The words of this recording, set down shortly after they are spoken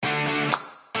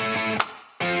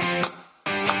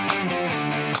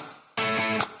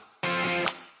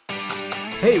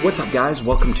Hey, what's up, guys?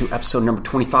 Welcome to episode number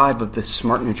 25 of the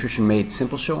Smart Nutrition Made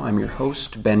Simple show. I'm your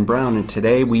host, Ben Brown, and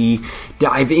today we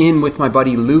dive in with my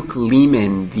buddy Luke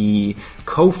Leaman, the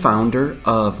co-founder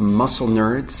of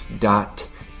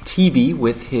MuscleNerds.tv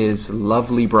with his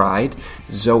lovely bride,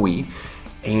 Zoe.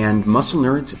 And Muscle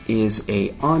Nerds is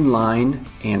a online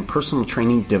and personal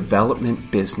training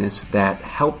development business that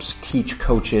helps teach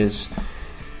coaches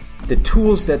the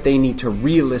tools that they need to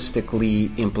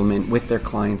realistically implement with their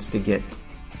clients to get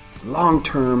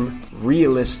long-term,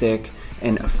 realistic,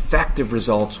 and effective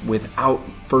results without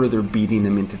further beating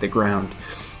them into the ground.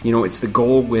 You know, it's the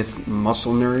goal with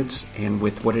Muscle Nerds and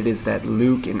with what it is that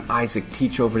Luke and Isaac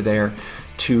teach over there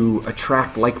to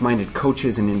attract like-minded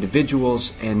coaches and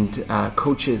individuals and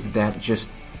coaches that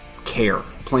just care,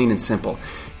 plain and simple.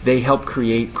 They help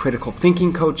create critical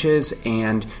thinking coaches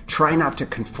and try not to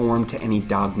conform to any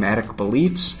dogmatic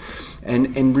beliefs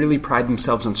and really pride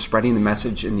themselves on spreading the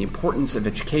message and the importance of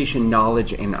education,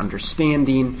 knowledge, and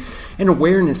understanding and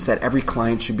awareness that every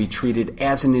client should be treated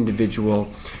as an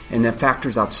individual and that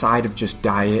factors outside of just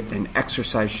diet and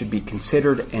exercise should be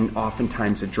considered and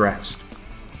oftentimes addressed.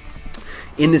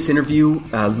 In this interview,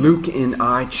 Luke and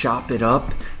I chop it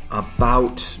up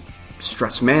about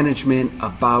stress management,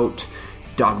 about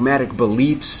dogmatic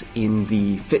beliefs in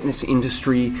the fitness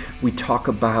industry. We talk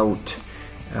about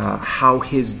how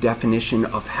his definition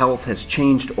of health has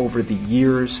changed over the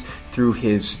years through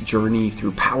his journey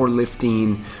through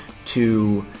powerlifting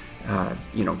to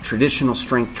traditional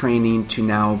strength training to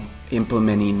now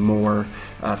implementing more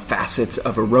facets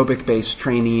of aerobic-based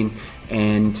training,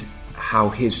 and how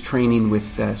his training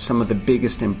with some of the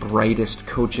biggest and brightest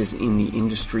coaches in the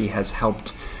industry has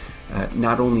helped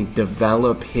not only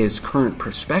develop his current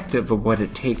perspective of what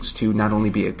it takes to not only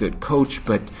be a good coach,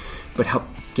 but help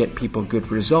get people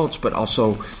good results, but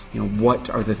also, what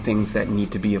are the things that need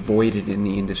to be avoided in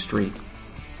the industry.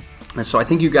 And so I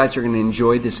think you guys are going to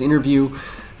enjoy this interview.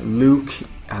 Luke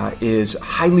is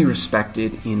highly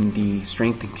respected in the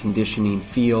strength and conditioning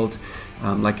field.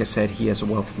 Like I said, he has a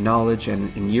wealth of knowledge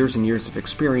and years of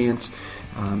experience,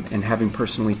 and having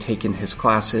personally taken his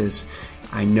classes,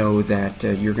 I know that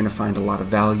you're going to find a lot of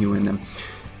value in them.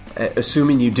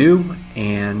 Assuming you do,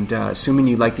 and assuming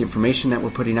you like the information that we're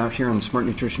putting out here on the Smart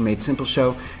Nutrition Made Simple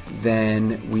show,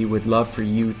 then we would love for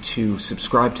you to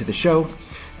subscribe to the show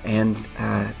and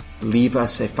leave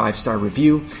us a 5-star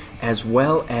review, as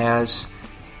well as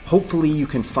hopefully you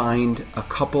can find a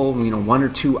couple, one or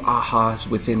two ahas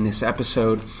within this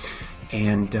episode.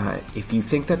 And if you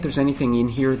think that there's anything in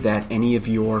here that any of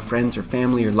your friends or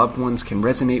family or loved ones can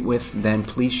resonate with, then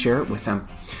please share it with them.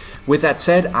 With that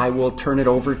said, I will turn it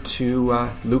over to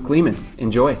Luke Leaman.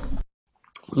 Enjoy.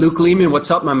 Luke Leaman,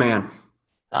 what's up, my man?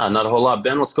 Not a whole lot.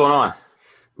 Ben, what's going on?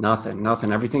 Nothing.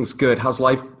 Everything's good. How's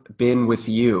life been with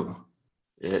you?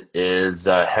 It is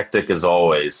hectic as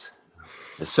always.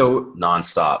 Just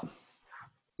nonstop.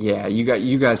 Yeah,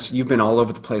 you guys, you've been all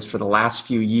over the place for the last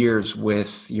few years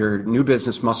with your new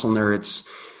business, Muscle Nerds.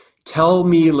 Tell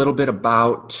me a little bit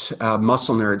about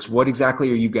Muscle Nerds. What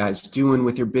exactly are you guys doing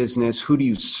with your business? Who do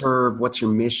you serve? What's your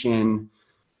mission?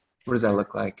 What does that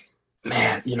look like?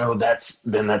 Man,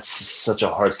 that's such a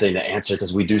hard thing to answer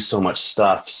because we do so much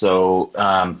stuff. So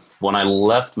when I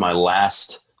left my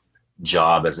last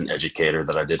job as an educator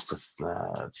that I did for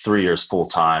 3 years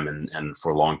full-time and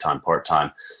for a long time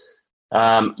part-time,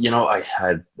 I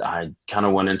kind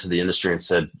of went into the industry and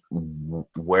said,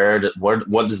 what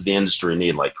does the industry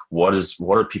need? Like, what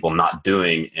are people not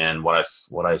doing? And what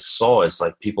I saw is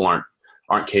like people aren't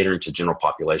catering to general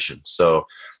population. So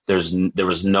there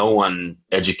was no one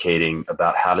educating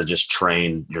about how to just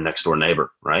train your next door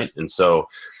neighbor. Right. And so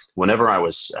whenever I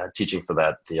was teaching for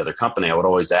the other company, I would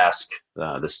always ask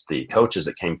the coaches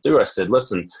that came through, I said,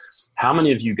 listen, how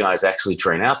many of you guys actually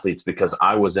train athletes? Because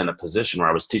I was in a position where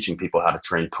I was teaching people how to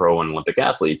train pro and Olympic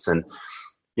athletes. And,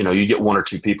 you get one or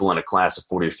two people in a class of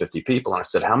 40 or 50 people. And I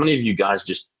said, how many of you guys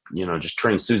just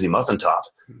train Susie Muffin Top?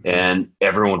 Mm-hmm. And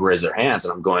everyone would raise their hands.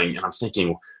 And I'm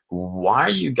thinking, why are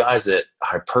you guys at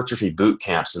hypertrophy boot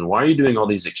camps? And why are you doing all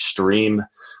these extreme,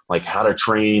 like how to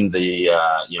train the,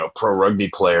 pro rugby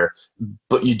player,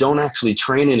 but you don't actually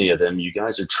train any of them. You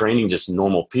guys are training just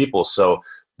normal people. So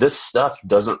this stuff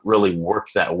doesn't really work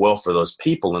that well for those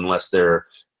people unless they're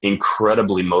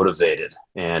incredibly motivated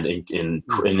and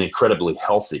incredibly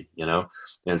healthy,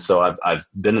 And so I've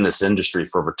been in this industry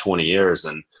for over 20 years,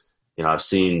 and I've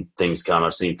seen things come,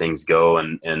 I've seen things go,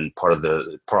 and part of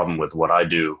the problem with what I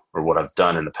do or what I've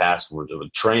done in the past with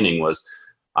training was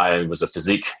I was a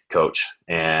physique coach,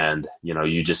 and,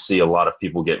 you just see a lot of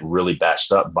people get really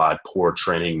bashed up by poor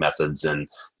training methods and,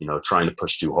 trying to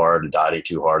push too hard and dieting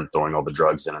too hard and throwing all the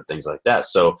drugs in and things like that.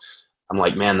 So I'm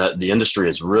like, man, the industry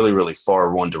is really, really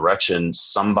far one direction.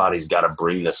 Somebody's got to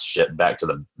bring this shit back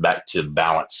to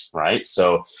balance, right?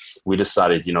 So we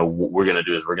decided, what we're going to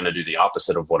do is we're going to do the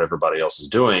opposite of what everybody else is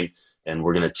doing, and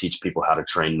we're going to teach people how to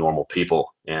train normal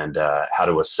people and how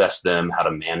to assess them, how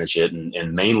to manage it,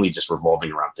 and mainly just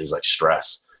revolving around things like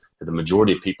stress. The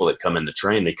majority of people that come in to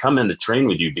train, they come in to train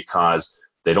with you because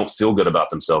they don't feel good about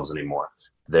themselves anymore.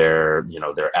 They're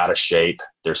out of shape,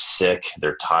 they're sick,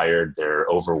 they're tired, they're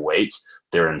overweight,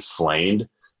 they're inflamed,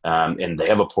 and they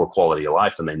have a poor quality of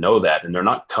life, and they know that, and they're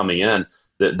not coming in.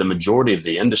 The majority of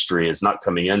the industry is not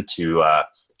coming in to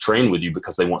train with you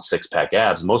because they want six-pack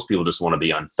abs. Most people just want to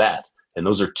be unfat, and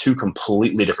those are two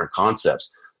completely different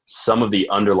concepts. Some of the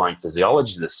underlying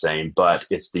physiology is the same, but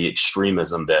it's the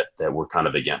extremism that we're kind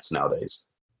of against nowadays.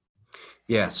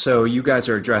 Yeah, so you guys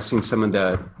are addressing some of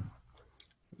the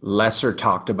lesser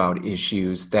talked about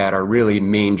issues that are really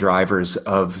main drivers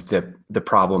of the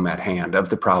problem at hand, of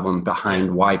the problem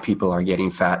behind why people are getting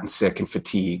fat and sick and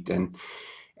fatigued and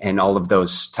all of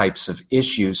those types of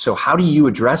issues. So how do you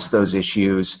address those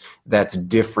issues that's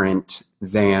different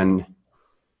than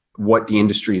what the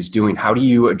industry is doing? How do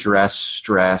you address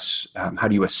stress? How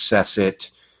do you assess it,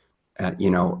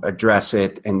 address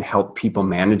it and help people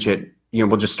manage it?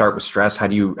 We'll just start with stress. How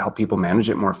do you help people manage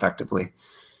it more effectively?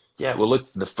 Yeah, well, look,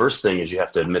 the first thing is you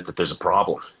have to admit that there's a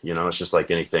problem. It's just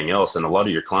like anything else. And a lot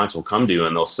of your clients will come to you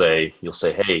and you'll say,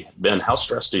 hey, Ben, how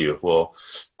stressed are you? Well,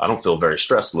 I don't feel very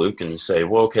stressed, Luke. And you say,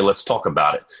 well, okay, let's talk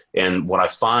about it. And what I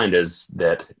find is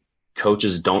that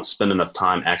coaches don't spend enough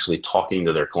time actually talking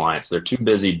to their clients. They're too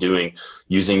busy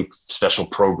using special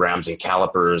programs and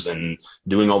calipers and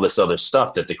doing all this other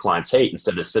stuff that the clients hate,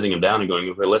 instead of sitting them down and going,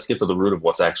 okay, let's get to the root of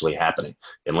what's actually happening.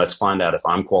 And let's find out if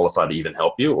I'm qualified to even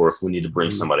help you or if we need to bring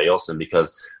somebody else in.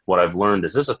 Because what I've learned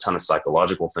is there's a ton of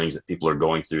psychological things that people are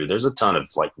going through. There's a ton of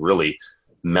like really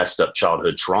messed up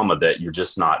childhood trauma that you're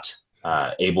just not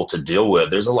able to deal with.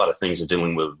 There's a lot of things you're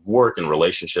dealing with work and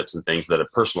relationships and things that a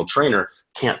personal trainer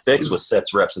can't fix with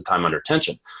sets, reps, and time under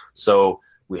tension. So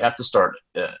we have to start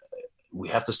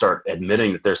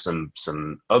admitting that there's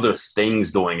some other things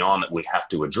going on that we have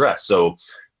to address. So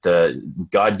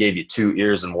God gave you two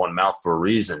ears and one mouth for a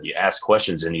reason. You ask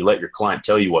questions and you let your client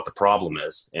tell you what the problem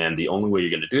is. And the only way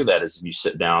you're going to do that is if you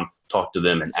sit down, talk to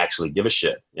them, and actually give a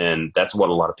shit. And that's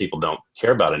what a lot of people don't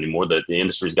care about anymore. That the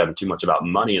industry's gotten too much about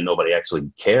money and nobody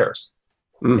actually cares.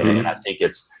 Mm-hmm. And I think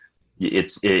it's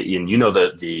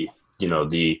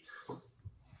the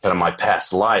kind of my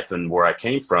past life and where I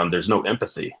came from, there's no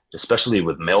empathy, especially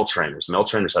with male trainers. Male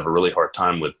trainers have a really hard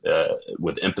time with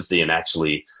empathy and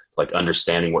actually like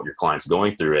understanding what your client's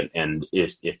going through. And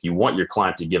if you want your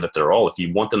client to give it their all, if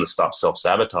you want them to stop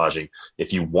self-sabotaging,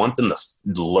 if you want them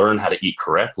to learn how to eat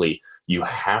correctly, you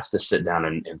have to sit down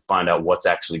and find out what's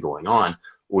actually going on,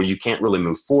 or you can't really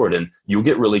move forward. And you'll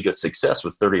get really good success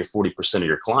with 30 or 40% of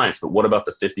your clients. But what about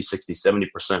the 50, 60,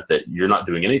 70% that you're not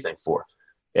doing anything for?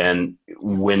 And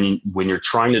when you're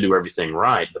trying to do everything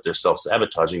right, but they're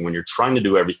self-sabotaging, when you're trying to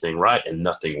do everything right and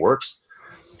nothing works,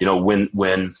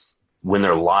 when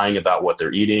they're lying about what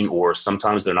they're eating, or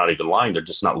sometimes they're not even lying, they're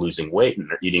just not losing weight and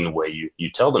they're eating the way you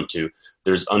tell them to,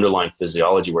 there's underlying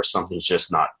physiology where something's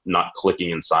just not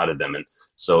clicking inside of them. And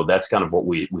so that's kind of what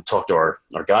we talk to our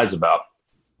guys about.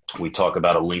 We talk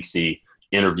about a lengthy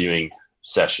interviewing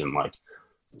session, like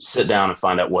sit down and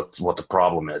find out what the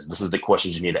problem is. This is the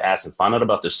questions you need to ask, and find out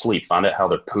about their sleep, find out how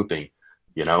they're pooping,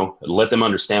 let them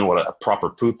understand what a proper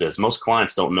poop is. Most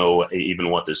clients don't know even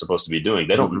what they're supposed to be doing.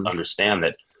 They don't understand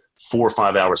that 4 or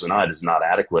 5 hours a night is not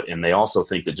adequate. And they also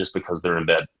think that just because they're in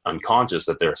bed unconscious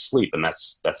that they're asleep. And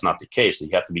that's not the case. You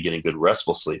have to be getting good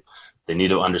restful sleep. They need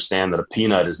to understand that a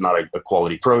peanut is not a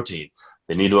quality protein.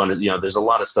 They need to there's a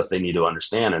lot of stuff they need to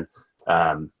understand.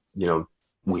 And,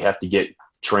 we have to get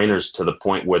trainers to the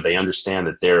point where they understand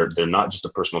that they're not just a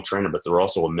personal trainer, but they're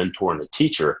also a mentor and a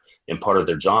teacher. And part of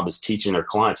their job is teaching their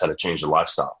clients how to change their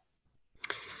lifestyle.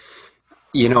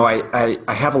 I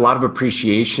have a lot of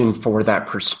appreciation for that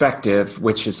perspective,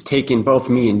 which has taken both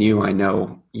me and you, I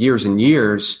know, years and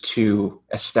years to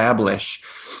establish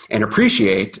and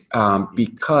appreciate,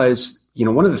 because,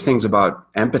 one of the things about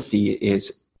empathy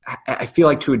is I feel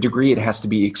like to a degree it has to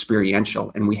be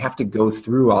experiential, and we have to go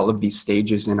through all of these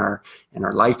stages in our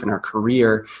life, in our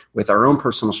career, with our own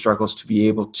personal struggles to be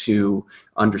able to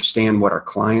understand what our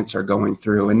clients are going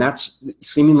through. And that's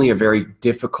seemingly a very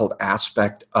difficult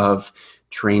aspect of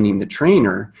training the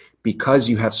trainer, because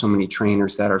you have so many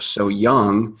trainers that are so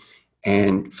young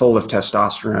and full of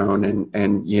testosterone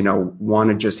and want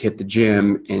to just hit the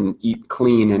gym and eat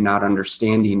clean and not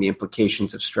understanding the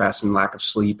implications of stress and lack of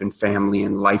sleep and family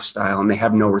and lifestyle, and they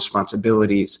have no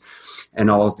responsibilities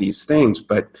and all of these things.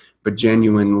 But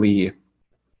genuinely,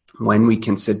 when we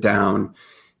can sit down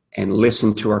and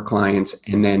listen to our clients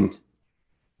and then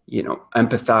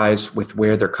empathize with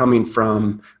where they're coming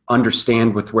from,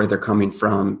 understand with where they're coming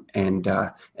from, and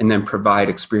then provide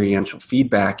experiential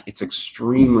feedback, it's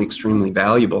extremely, extremely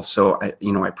valuable. So,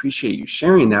 I appreciate you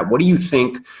sharing that. What do you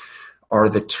think are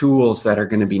the tools that are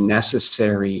going to be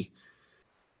necessary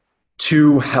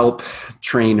to help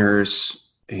trainers,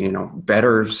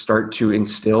 better start to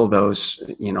instill those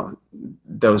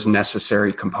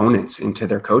necessary components into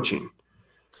their coaching?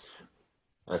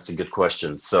 That's a good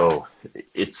question. So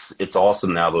it's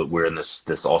awesome now that we're in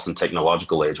this awesome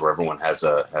technological age where everyone has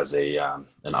an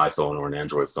iPhone or an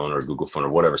Android phone or a Google phone or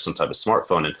whatever, some type of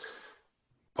smartphone. And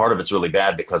part of it's really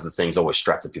bad because the thing's always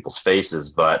strapped to people's faces.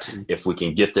 But if we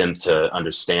can get them to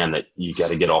understand that you got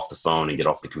to get off the phone and get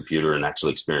off the computer and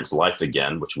actually experience life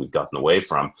again, which we've gotten away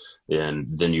from, and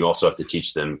then you also have to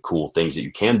teach them cool things that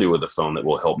you can do with the phone that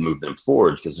will help move them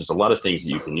forward, because there's a lot of things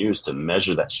that you can use to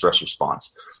measure that stress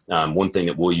response. One thing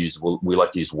that we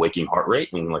like to use waking heart rate,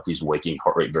 and we like to use waking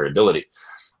heart rate variability.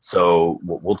 So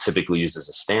what we'll typically use as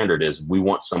a standard is we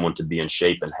want someone to be in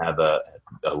shape and have a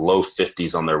low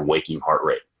 50s on their waking heart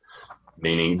rate,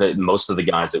 meaning that most of the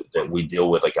guys that we deal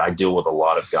with, like I deal with a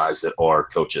lot of guys that are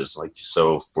coaches. Like,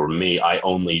 so for me, I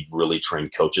only really train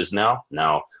coaches now.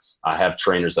 Now I have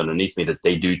trainers underneath me that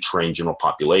they do train general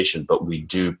population, but we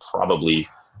do probably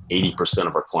 80%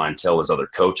 of our clientele is other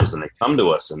coaches, and they come to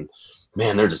us and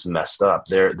man, they're just messed up.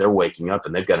 They're waking up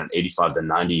and they've got an 85 to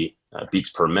 90 beats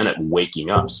per minute waking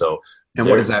up. So, and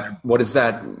what does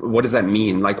that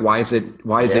mean? Like, why is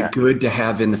it good to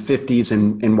have in the 50s,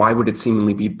 and why would it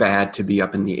seemingly be bad to be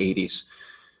up in the 80s?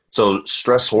 So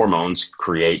stress hormones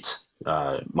create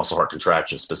muscle heart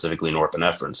contraction, specifically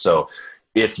norepinephrine. So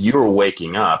if you're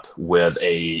waking up with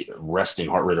a resting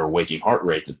heart rate or waking heart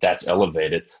rate that's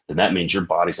elevated, then that means your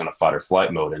body's in a fight or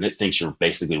flight mode, and it thinks you're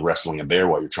basically wrestling a bear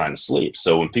while you're trying to sleep.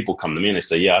 So when people come to me and they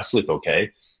say, yeah, I sleep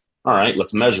okay. All right,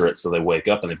 let's measure it. So they wake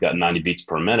up and they've got 90 beats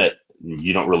per minute.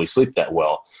 You don't really sleep that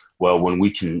well. Well, when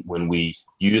we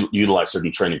utilize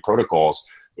certain training protocols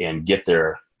and get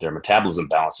their metabolism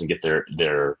balanced and get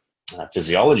their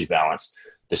physiology balanced,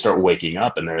 they start waking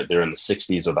up and they're in the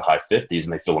 60s or the high 50s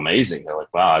and they feel amazing. They're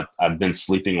like, wow, I've been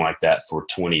sleeping like that for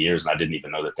 20 years and I didn't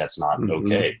even know that that's not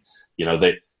okay.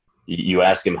 You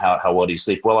ask them, how well do you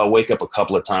sleep? Well, I wake up a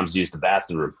couple of times to use the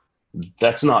bathroom.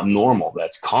 That's not normal.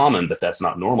 That's common, but that's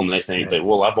not normal. And they think that,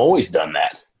 well, I've always done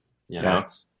that, know?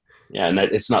 Yeah. And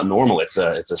that it's not normal. It's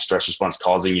a stress response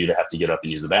causing you to have to get up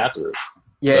and use the bathroom.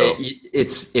 Yeah, so,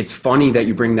 it's funny that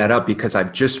you bring that up, because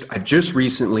I've just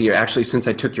recently, actually since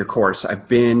I took your course, I've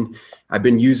been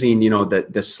using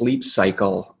the sleep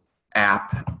cycle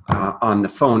app on the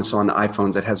phone. So on the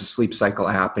iPhones, it has a sleep cycle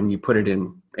app, and you put it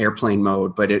in airplane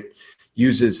mode, but it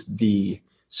uses the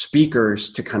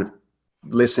speakers to kind of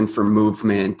listen for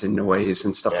movement and noise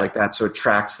and stuff like that. So it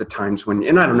tracks the times when,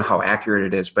 and I don't know how accurate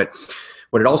it is, but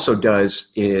what it also does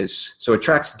is, so it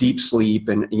tracks deep sleep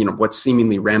and, what's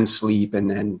seemingly REM sleep, and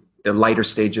then the lighter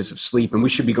stages of sleep. And we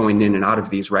should be going in and out of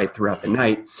these right throughout the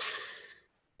night.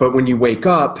 But when you wake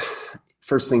up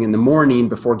first thing in the morning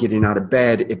before getting out of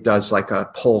bed, it does like a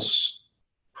pulse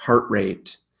heart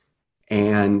rate.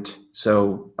 And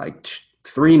so like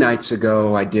 3 nights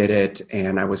ago, I did it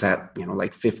and I was at,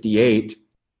 like 58.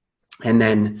 And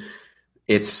then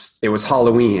it was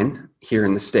Halloween here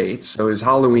in the States. So it was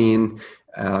Halloween,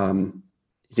 2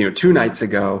 nights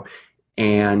ago,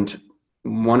 and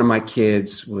one of my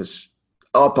kids was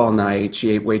up all night.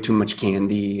 She ate way too much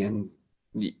candy and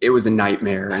it was a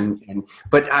nightmare.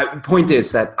 But point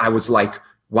is that I was like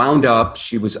wound up.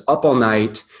 She was up all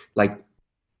night, like,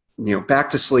 back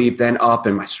to sleep, then up,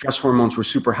 and my stress hormones were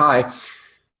super high.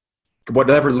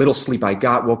 Whatever little sleep I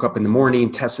got, woke up in the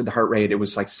morning, tested the heart rate. It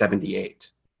was like 78.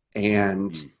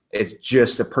 And it's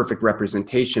just a perfect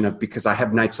representation of, because I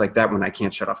have nights like that when I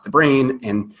can't shut off the brain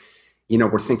and,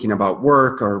 we're thinking about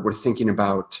work, or we're thinking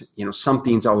about,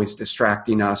 something's always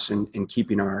distracting us and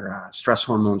keeping our stress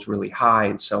hormones really high.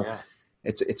 And so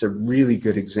it's a really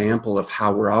good example of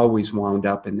how we're always wound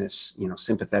up in this,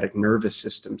 sympathetic nervous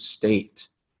system state.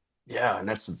 Yeah, and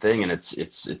that's the thing, and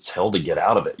it's hell to get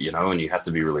out of it, and you have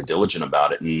to be really diligent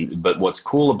about it. But what's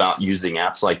cool about using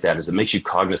apps like that is it makes you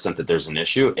cognizant that there's an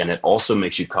issue, and it also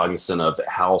makes you cognizant of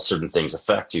how certain things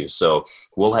affect you. So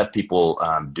we'll have people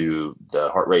do the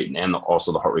heart rate and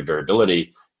also the heart rate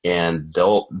variability, and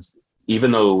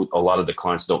even though a lot of the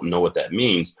clients don't know what that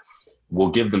means, we'll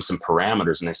give them some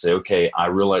parameters and they say, okay, I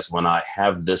realize when I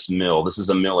have this meal, this is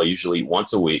a meal I usually eat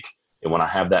once a week. And when I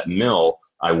have that meal,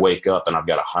 I wake up and I've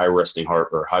got a high resting heart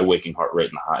or high waking heart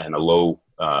rate and a low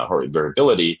heart rate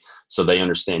variability. So they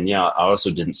understand, yeah, I also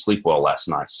didn't sleep well last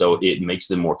night. So it makes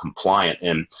them more compliant.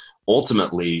 And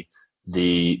ultimately,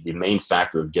 the main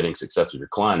factor of getting success with your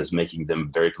client is making them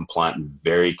very compliant and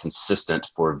very consistent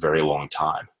for a very long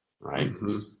time, right?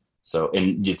 Mm-hmm. So,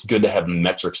 and it's good to have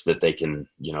metrics that they can,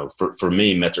 for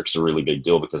me, metrics are a really big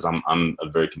deal because I'm a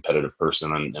very competitive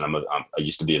person and I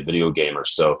used to be a video gamer.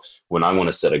 So when I want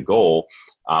to set a goal,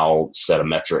 I'll set a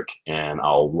metric and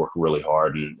I'll work really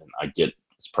hard and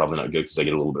it's probably not good because I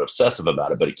get a little bit obsessive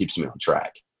about it, but it keeps me on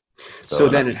track. So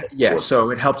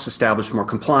it helps establish more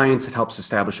compliance. It helps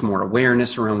establish more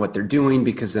awareness around what they're doing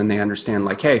because then they understand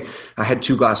like, hey, I had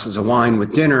 2 glasses of wine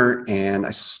with dinner and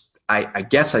I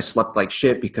guess I slept like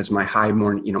shit because my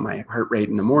my heart rate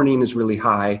in the morning is really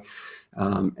high.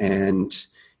 And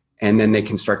then they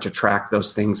can start to track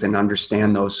those things and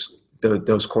understand those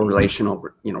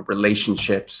correlational,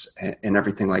 relationships and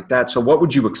everything like that. So what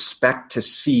would you expect to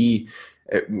see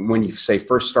when you say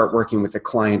first start working with a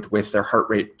client with their heart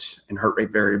rate and heart rate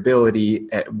variability?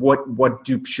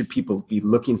 Should people be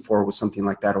looking for with something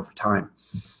like that over time?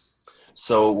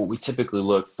 So what we typically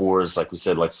look for is, like we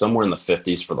said, like somewhere in the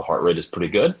 50s for the heart rate is pretty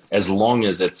good, as long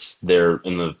as they're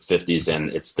in the 50s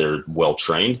and they're well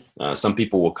trained. Some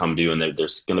people will come to you and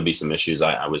there's going to be some issues.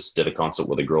 I did a consult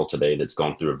with a girl today that's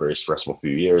gone through a very stressful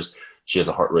few years. She has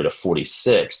a heart rate of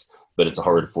 46, but it's a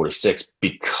heart rate of 46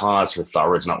 because her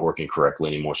thyroid's not working correctly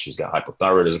anymore. She's got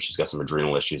hypothyroidism. She's got some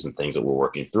adrenal issues and things that we're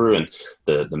working through. And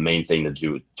the main thing to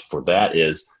do for that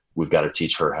is we've got to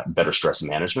teach her better stress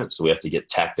management. So we have to get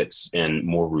tactics and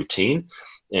more routine,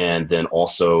 and then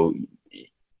also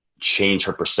change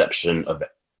her perception of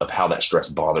how that stress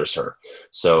bothers her.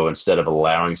 So instead of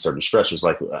allowing certain stressors,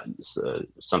 like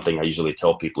something I usually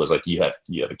tell people is like, you have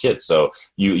a kid, so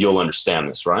you'll understand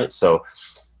this, right? So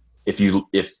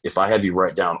if I have you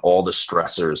write down all the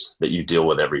stressors that you deal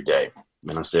with every day,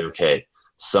 and I say, okay,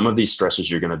 some of these stressors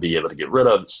you're going to be able to get rid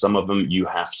of. Some of them you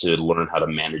have to learn how to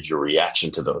manage your reaction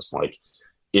to those. Like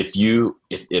if your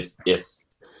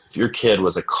kid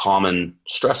was a common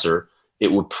stressor,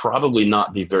 it would probably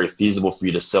not be very feasible for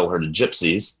you to sell her to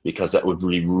gypsies because that would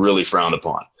be really frowned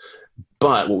upon.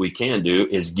 But what we can do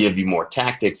is give you more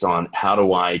tactics on how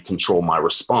do I control my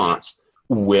response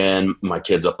when my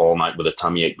kid's up all night with a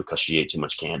tummy ache because she ate too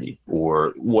much candy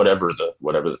or whatever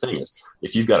the thing is.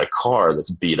 If you've got a car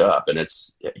that's beat up and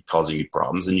it's causing you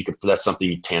problems, and that's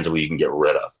something tangible you can get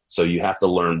rid of. So you have to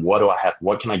learn,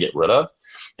 what can I get rid of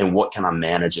and what can I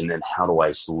manage? And then how do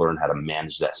I learn how to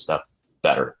manage that stuff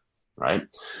better? Right.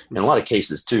 In a lot of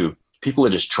cases too, people are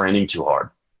just training too hard.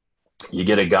 You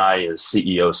get a guy, a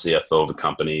CEO, CFO of a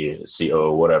company,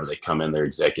 COO, whatever, they come in, they're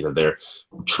executive, they're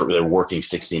working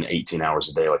 16, 18 hours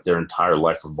a day. Like their entire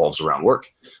life revolves around work.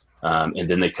 And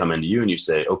then they come into you and you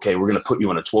say, okay, we're going to put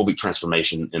you on a 12-week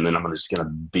transformation. And then I'm just going to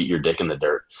beat your dick in the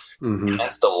dirt. Mm-hmm. And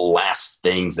that's the last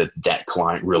thing that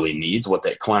client really needs. What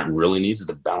that client really needs is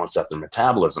to balance out their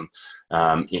metabolism,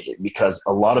 because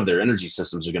a lot of their energy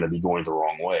systems are going to be going the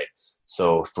wrong way.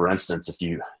 So for instance, if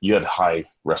you have high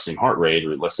resting heart rate,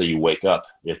 or let's say you wake up,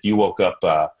 if you woke up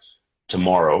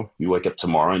tomorrow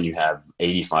and you have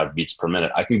 85 beats per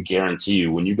minute, I can guarantee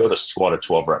you when you go to squat a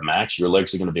 12 rep max, your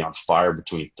legs are going to be on fire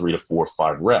between 3 to 4 or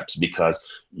 5 reps because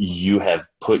you have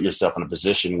put yourself in a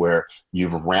position where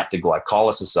you've ramped the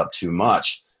glycolysis up too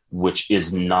much, which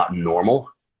is not normal.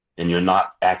 And you're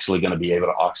not actually going to be able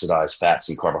to oxidize fats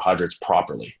and carbohydrates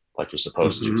properly like you're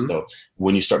supposed to. So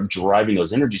when you start driving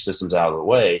those energy systems out of the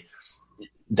way,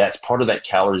 that's part of that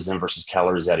calories in versus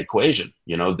calories out equation.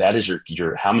 That is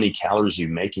your how many calories are you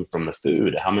making from the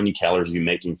food? How many calories are you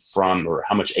making from, or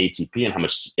how much ATP and how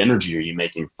much energy are you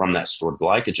making from that stored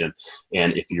glycogen?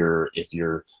 And if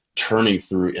you're turning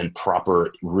through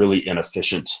improper, really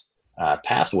inefficient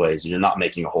pathways, you're not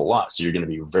making a whole lot. So you're going to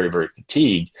be very, very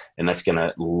fatigued, and that's going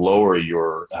to lower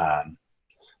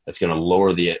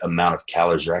the amount of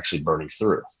calories you're actually burning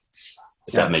through.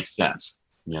 If that makes sense.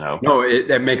 No,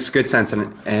 that makes good sense.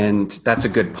 And that's a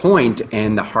good point.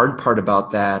 And the hard part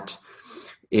about that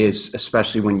is,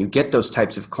 especially when you get those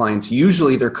types of clients,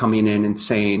 usually they're coming in and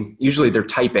saying, usually they're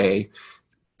type A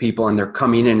people, and they're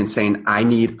coming in and saying, I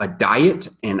need a diet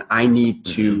and I need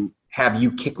to have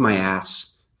you kick my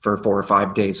ass for 4 or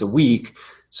 5 days a week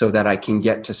so that I can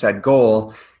get to said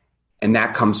goal. And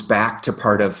that comes back to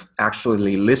part of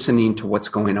actually listening to what's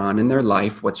going on in their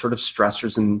life, what sort of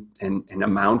stressors and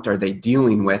amount are they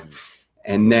dealing with,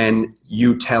 and then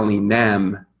you telling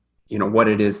them, what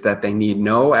it is that they need.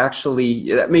 No,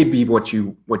 actually, that may be what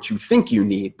you think you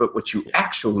need, but what you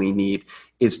actually need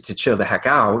is to chill the heck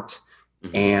out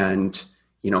and,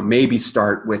 maybe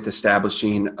start with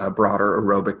establishing a broader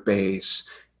aerobic base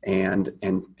and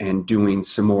doing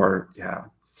some more,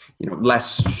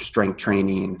 less strength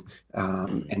training,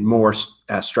 and more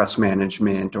stress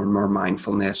management, or more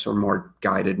mindfulness, or more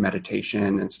guided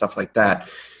meditation and stuff like that.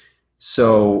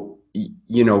 So,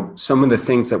 some of the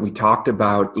things that we talked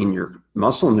about in your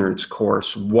Muscle Nerds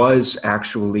course was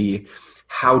actually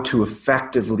how to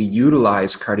effectively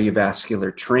utilize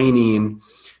cardiovascular training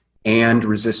and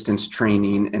resistance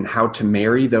training, and how to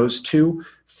marry those two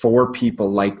for people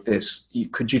like this.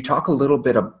 Could you talk a little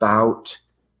bit about,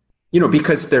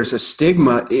 because there's a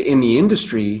stigma in the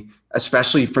industry,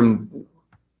 especially from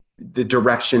the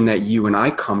direction that you and I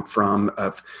come from,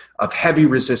 of heavy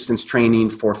resistance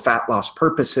training for fat loss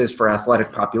purposes, for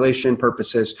athletic population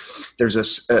purposes. There's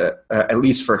at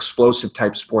least for explosive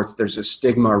type sports, there's a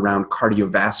stigma around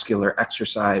cardiovascular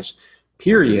exercise,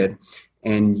 period.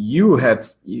 And you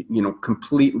have,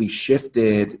 completely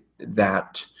shifted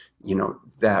that,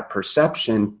 that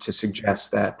perception to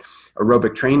suggest that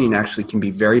aerobic training actually can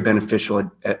be very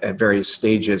beneficial at various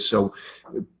stages. So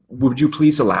would you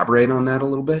please elaborate on that a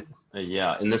little bit?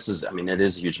 Yeah. And this is, it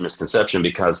is a huge misconception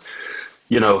because,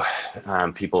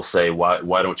 people say,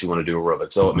 why don't you want to do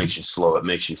aerobics? Oh, it makes you slow. It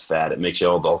makes you fat. It makes you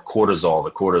all the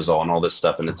cortisol and all this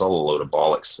stuff. And it's all a load of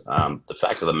bollocks. The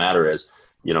fact of the matter is,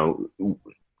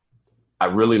 I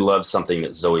really love something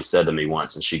that Zoe said to me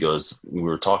once. And she goes, we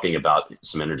were talking about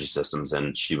some energy systems.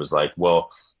 And she was like, well,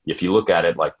 if you look at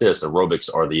it like this, aerobics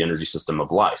are the energy system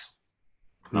of life.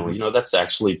 Mm-hmm. Now, that's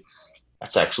actually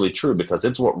true, because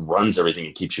it's what runs everything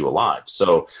and keeps you alive.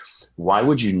 So why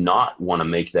would you not want to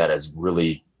make that as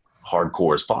really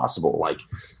hardcore as possible?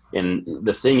 And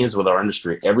the thing is with our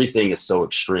industry, everything is so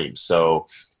extreme. So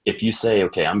if you say,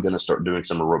 okay, I'm going to start doing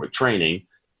some aerobic training,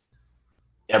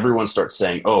 everyone starts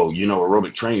saying, oh,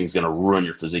 aerobic training is going to ruin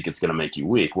your physique. It's going to make you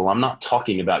weak. Well, I'm not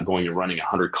talking about going and running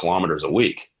 100 kilometers a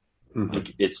week.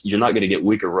 Mm-hmm. You're not going to get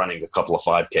weaker running a couple of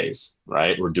 5Ks,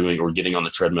 right? Or getting on the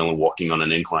treadmill and walking on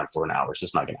an incline for an hour. It's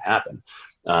just not going to happen.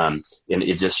 And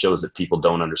it just shows that people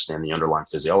don't understand the underlying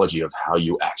physiology of how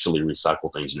you actually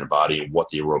recycle things in your body and what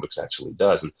the aerobics actually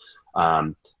does.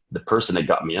 And the person that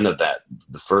got me into that,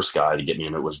 the first guy to get me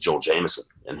into it, was Joel Jamieson.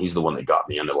 And he's the one that got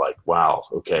me into wow,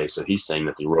 okay, so he's saying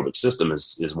that the aerobic system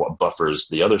is what buffers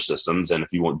the other systems. And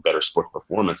if you want better sports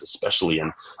performance, especially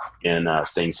in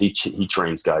things, he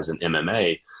trains guys in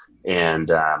MMA.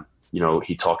 And,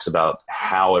 he talks about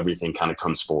how everything kind of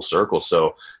comes full circle.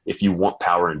 So if you want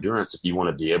power endurance, if you want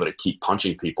to be able to keep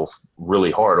punching people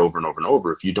really hard over and over and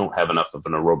over, if you don't have enough of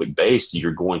an aerobic base,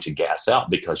 you're going to gas out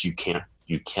because you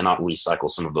cannot recycle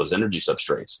some of those energy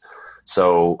substrates.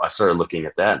 So I started looking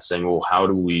at that and saying, well, how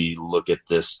do we look at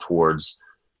this towards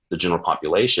the general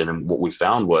population? And what we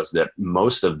found was that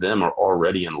most of them are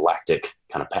already in lactic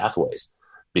kind of pathways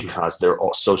because they're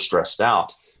all so stressed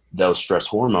out. Those stress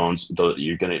hormones,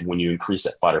 when you increase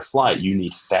that fight or flight, you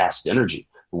need fast energy.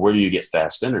 Where do you get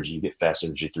fast energy? You get fast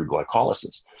energy through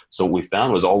glycolysis. So what we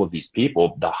found was all of these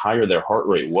people, the higher their heart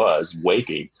rate was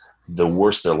waking, the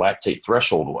worse their lactate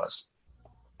threshold was.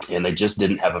 And they just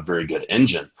didn't have a very good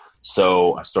engine.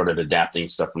 So I started adapting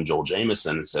stuff from Joel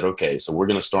Jamieson and said, okay, so we're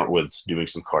going to start with doing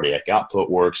some cardiac output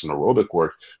work, some aerobic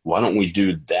work. Why don't we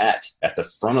do that at the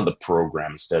front of the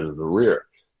program instead of the rear?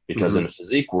 Because in the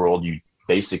physique world, you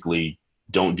basically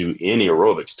don't do any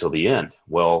aerobics till the end.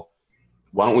 Well,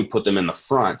 why don't we put them in the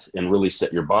front and really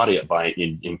set your body up by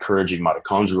encouraging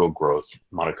mitochondrial growth,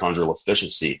 mitochondrial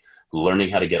efficiency, learning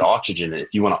how to get oxygen. And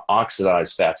if you want to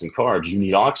oxidize fats and carbs, you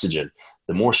need oxygen.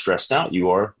 The more stressed out you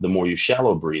are, the more you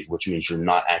shallow breathe, which means you're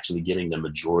not actually getting the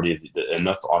majority of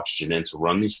enough oxygen in to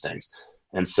run these things.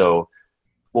 And so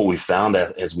what we found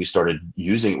as we started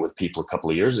using it with people a couple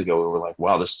of years ago, we were like,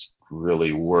 wow, this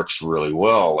really works really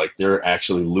well. They're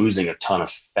actually losing a ton of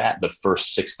fat the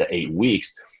first 6 to 8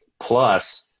 weeks.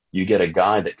 Plus you get a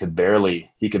guy that could barely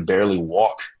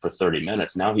walk for 30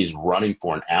 minutes. Now he's running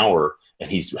for an hour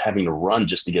and he's having to run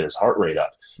just to get his heart rate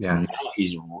up. Yeah. Now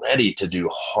he's ready to do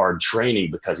hard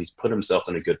training because he's put himself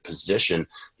in a good position.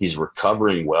 He's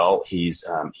recovering well. He's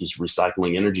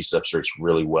recycling energy substrates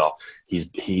really well. He's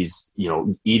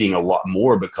eating a lot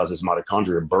more because his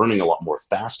mitochondria are burning a lot more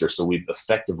faster. So we've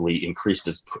effectively increased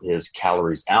his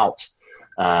calories out.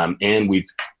 And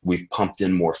we've pumped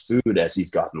in more food as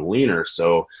he's gotten leaner.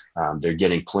 So they're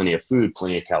getting plenty of food,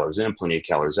 plenty of calories in, plenty of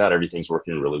calories out. Everything's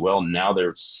working really well. Now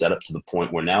they're set up to the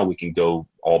point where now we can go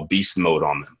all beast mode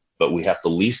on them, but we have to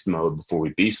least mode before we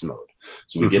beast mode.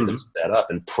 So we get them set up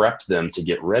and prep them to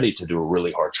get ready to do a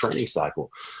really hard training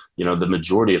cycle. The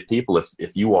majority of people,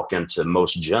 if you walk into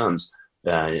most gyms,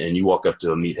 and you walk up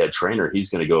to a meathead trainer, he's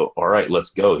going to go, all right,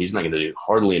 let's go. He's not going to do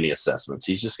hardly any assessments.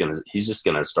 He's just going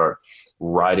to start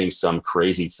writing some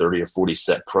crazy 30 or 40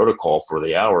 set protocol for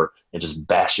the hour and just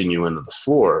bashing you into the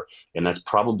floor. And that's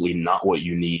probably not what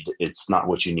you need. It's not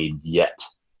what you need yet.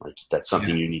 Like, that's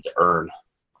something you need to earn.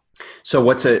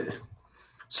 So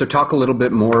so talk a little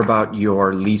bit more about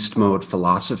your least mode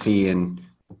philosophy and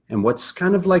what's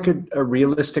kind of like a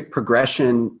realistic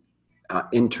progression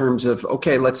in terms of,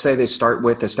 okay, let's say they start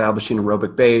with establishing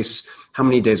aerobic base. How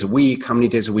many days a week? How many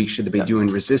days a week should they be doing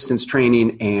resistance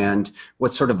training? And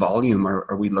what sort of volume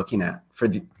are we looking at for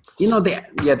the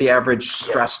average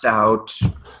stressed out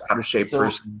of shape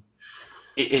person?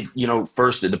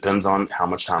 First, it depends on how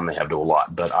much time they have to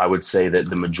allot. But I would say that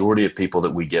the majority of people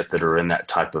that we get that are in that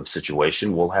type of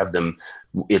situation, we'll have them.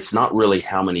 It's not really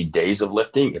how many days of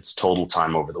lifting, it's total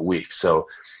time over the week. So,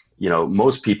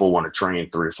 most people want to train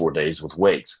 3 or 4 days with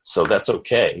weights. So that's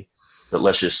okay. But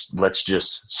let's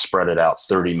just spread it out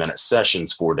 30-minute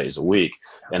sessions 4 days a week.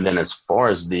 And then as far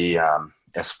as the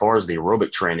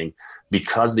aerobic training,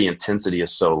 because the intensity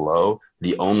is so low,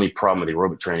 the only problem with the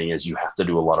aerobic training is you have to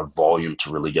do a lot of volume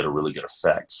to really get a really good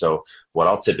effect. So what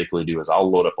I'll typically do is I'll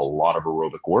load up a lot of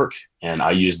aerobic work, and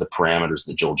I use the parameters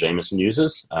that Joel Jamieson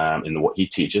uses in what he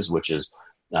teaches, which is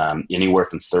anywhere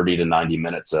from 30 to 90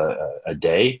 minutes a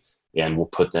day. And we'll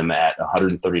put them at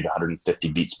 130 to 150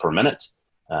 beats per minute.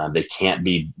 They can't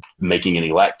be making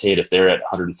any lactate. If they're at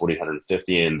 140,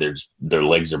 150 and their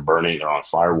legs are burning, they're on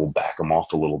fire, we'll back them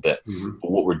off a little bit. But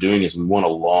what we're doing is we want a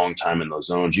long time in those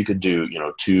zones. You could do,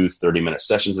 2 30-minute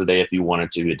sessions a day if you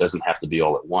wanted to. It doesn't have to be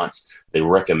all at once. They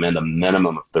recommend a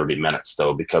minimum of 30 minutes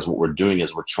though, because what we're doing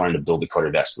is we're trying to build the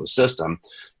cardiovascular system.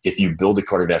 If you build the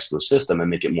cardiovascular system and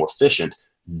make it more efficient,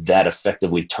 that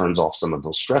effectively turns off some of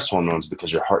those stress hormones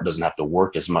because your heart doesn't have to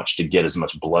work as much to get as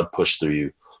much blood pushed through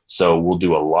you. So we'll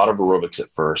do a lot of aerobics at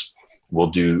first. We'll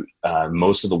do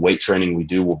most of the weight training we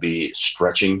do will be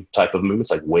stretching type of movements,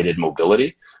 like weighted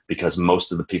mobility, because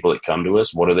most of the people that come to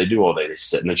us, what do all day? They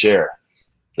sit in a chair.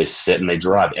 They sit and they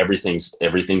drive. Everything's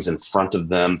in front of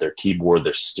them, their keyboard,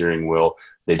 their steering wheel.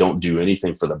 They don't do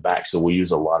anything for the back. So we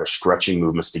use a lot of stretching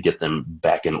movements to get them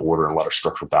back in order, and a lot of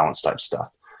structural balance type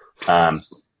stuff.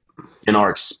 In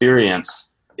our experience,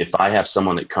 if I have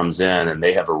someone that comes in and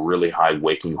they have a really high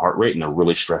waking heart rate and they're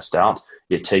really stressed out,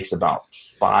 it takes about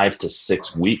 5 to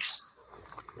 6 weeks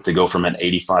to go from an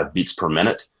 85 beats per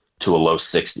minute to a low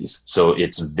 60s. So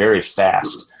it's very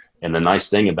fast. And the nice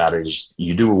thing about it is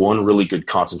you do one really good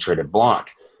concentrated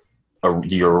block,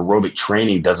 your aerobic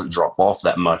training doesn't drop off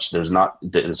that much. There's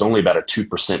only about a 2%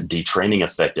 detraining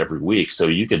effect every week. So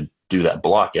you could do that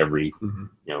block every,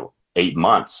 8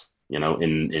 months.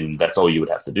 And that's all you would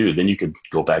have to do. Then you could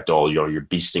go back to all your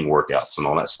beasting workouts and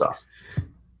all that stuff.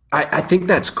 I think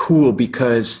that's cool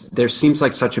because there seems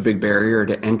like such a big barrier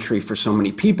to entry for so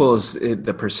many people is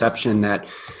the perception that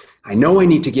I know I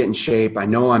need to get in shape. I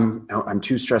know I'm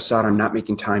too stressed out. I'm not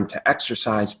making time to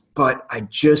exercise, but I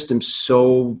just am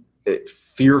so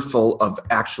fearful of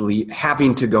actually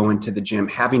having to go into the gym,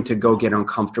 having to go get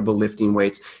uncomfortable lifting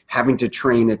weights, having to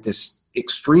train at this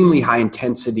extremely high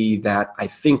intensity that I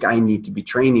think I need to be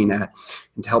training at,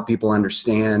 and to help people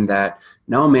understand that,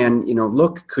 no, man,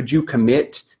 look, could you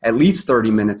commit at least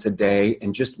 30 minutes a day?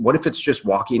 And what if it's just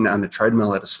walking on the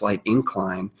treadmill at a slight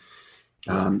incline?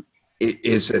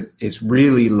 It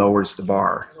really lowers the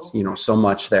bar, so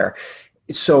much there.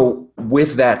 So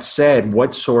with that said,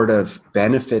 what sort of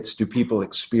benefits do people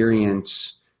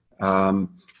experience,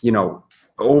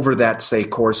 over that, say,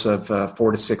 course of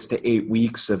 4 to 6 to 8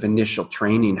 weeks of initial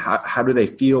training? How do they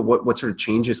feel? What sort of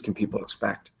changes can people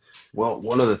expect? Well,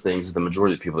 one of the things is the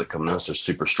majority of the people that come to us are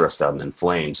super stressed out and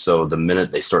inflamed. So the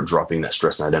minute they start dropping that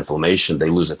stress and that inflammation, they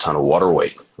lose a ton of water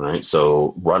weight, right?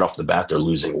 So right off the bat, they're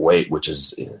losing weight, which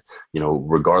is,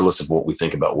 regardless of what we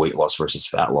think about weight loss versus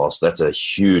fat loss, that's a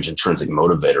huge intrinsic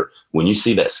motivator. When you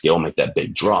see that scale make that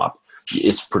big drop,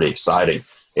 it's pretty exciting.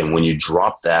 And when you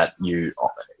drop that, you're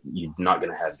not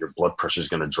going to have, your blood pressure is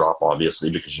going to drop, obviously,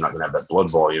 because you're not going to have that blood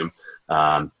volume.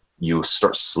 You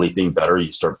start sleeping better,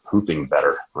 you start pooping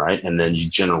better, right? And then you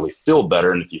generally feel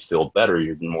better. And if you feel better,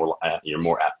 you're more apt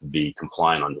to be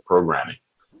compliant on your programming.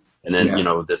 And then,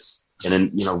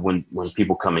 when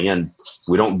people coming in,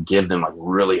 we don't give them like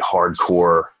really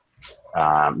hardcore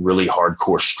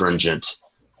stringent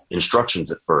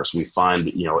instructions at first. We find,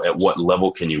 at what level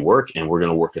can you work, and we're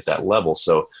going to work at that level.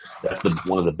 So that's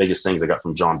one of the biggest things I got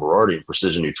from John Berardi in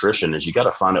Precision Nutrition is you got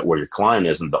to find out where your client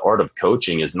is. And the art of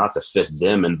coaching is not to fit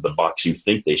them in the box you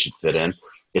think they should fit in.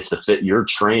 It's to fit your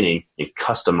training and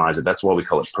customize it. That's why we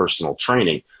call it personal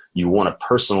training. You want to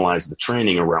personalize the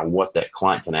training around what that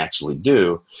client can actually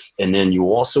do. And then you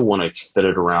also want to fit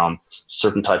it around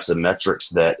certain types of metrics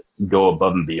that go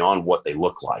above and beyond what they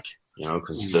look like.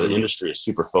 Because the industry is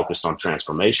super focused on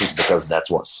transformations because that's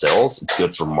what sells. It's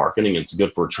good for marketing. It's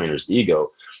good for a trainer's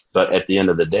ego. But at the end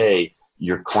of the day,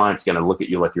 your client's going to look at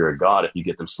you like you're a god if you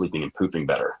get them sleeping and pooping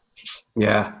better.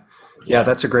 Yeah. Yeah,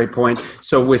 that's a great point.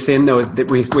 So within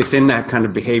that kind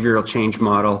of behavioral change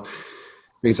model,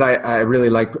 because I really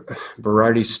like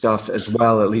Berardi's stuff as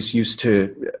well, at least used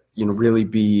to, really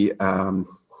be,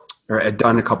 or had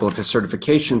done a couple of his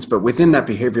certifications, but within that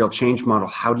behavioral change model,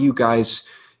 how do you guys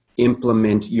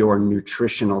implement your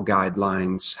nutritional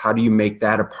guidelines? How do you make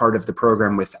that a part of the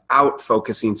program without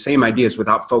focusing, same ideas,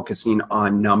 without focusing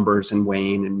on numbers and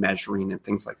weighing and measuring and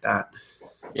things like that?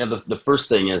 Yeah, the first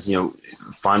thing is,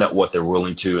 find out what they're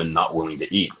willing to and not willing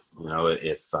to eat.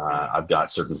 If I've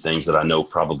got certain things that I know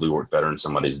probably work better in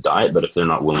somebody's diet, but if they're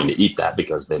not willing to eat that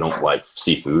because they don't like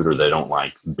seafood or they don't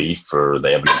like beef or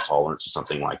they have an intolerance or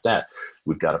something like that,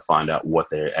 we've got to find out what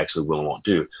they actually will and won't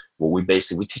do. Well, we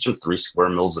teach them 3 square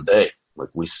meals a day.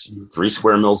 3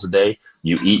 square meals a day,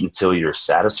 you eat until you're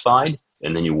satisfied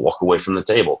and then you walk away from the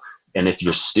table. And if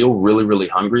you're still really, really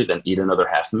hungry, then eat another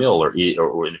half meal or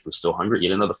if you're still hungry,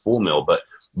 eat another full meal. But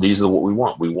these are what we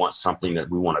want. We want something that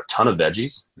we want a ton of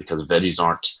veggies because veggies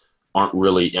aren't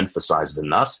really emphasized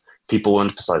enough. People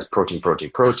emphasize protein,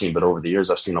 but over the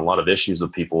years, I've seen a lot of issues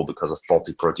with people because of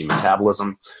faulty protein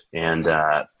metabolism and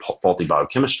faulty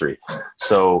biochemistry.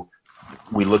 So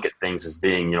we look at things as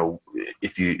being,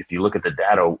 if you look at the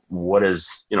data, what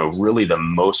is, really the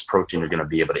most protein you're going to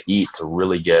be able to eat to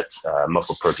really get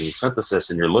muscle protein synthesis.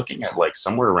 And you're looking at like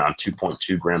somewhere around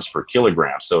 2.2 grams per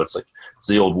kilogram. So it's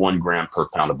the old 1 gram per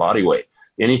pound of body weight.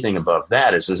 Anything above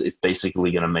that it's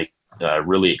basically going to make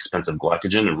really expensive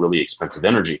glycogen and really expensive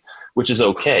energy, which is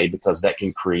okay because that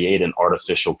can create an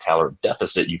artificial calorie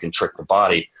deficit. You can trick the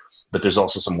body, but there's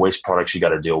also some waste products you got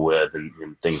to deal with and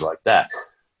things like that.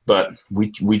 But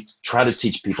we try to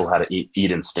teach people how to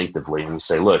eat instinctively. And we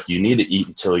say, look, you need to eat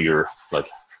until you're like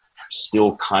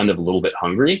still kind of a little bit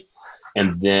hungry.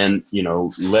 And then,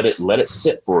 let it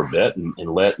sit for a bit and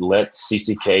let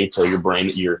CCK tell your brain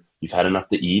that you've had enough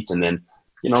to eat. And then,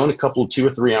 in a couple of 2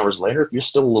 or 3 hours later, if you're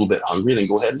still a little bit hungry, then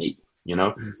go ahead and eat.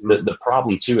 Mm-hmm. The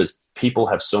problem too is people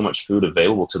have so much food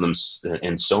available to them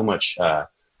and so much,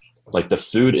 the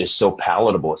food is so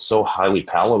palatable. It's so highly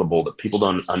palatable that people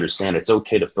don't understand it's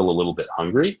okay to feel a little bit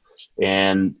hungry.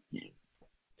 And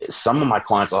some of my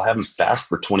clients, I'll have them fast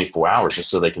for 24 hours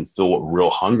just so they can feel what real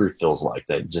hungry feels like.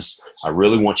 I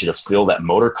really want you to feel that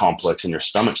motor complex in your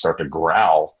stomach start to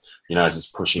growl, as it's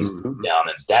pushing food down.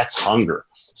 And that's hunger.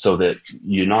 So that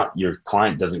your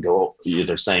client doesn't go,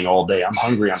 they're saying all day, I'm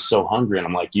hungry, I'm so hungry. And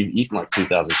I'm like, you've eaten like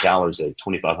 2,000 calories a day,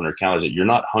 2,500 calories a day. You're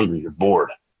not hungry, you're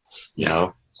bored,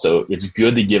 So it's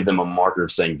good to give them a marker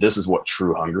of saying, this is what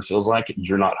true hunger feels like.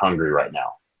 You're not hungry right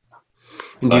now.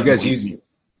 And do you guys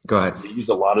go ahead. We use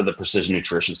a lot of the precision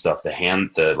nutrition stuff,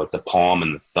 the palm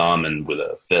and the thumb and with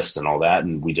a fist and all that.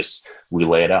 And we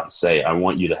lay it out and say, I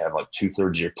want you to have like 2/3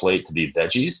 of your plate to be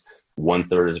veggies,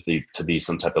 1/3 to be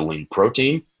some type of lean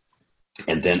protein,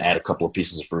 and then add a couple of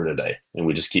pieces of fruit a day. And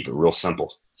we just keep it real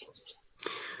simple.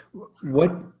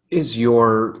 What is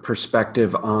your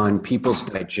perspective on people's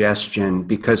digestion?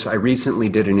 Because I recently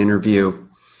did an interview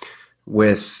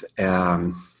with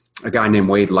a guy named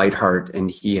Wade Lightheart,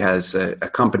 and he has a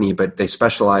company, but they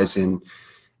specialize in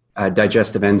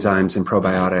digestive enzymes and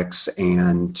probiotics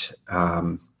and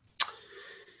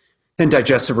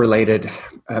digestive related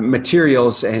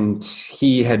materials. And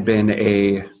he had been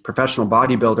a professional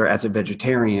bodybuilder as a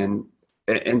vegetarian,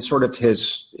 and sort of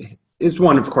is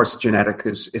one, of course, genetic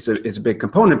is a big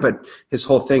component, but his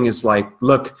whole thing is like,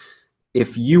 look,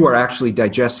 if you are actually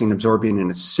digesting, absorbing, and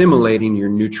assimilating your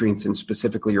nutrients and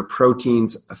specifically your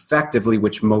proteins effectively,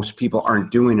 which most people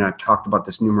aren't doing, and I've talked about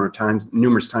this numerous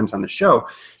times on the show,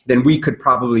 then we could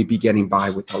probably be getting by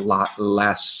with a lot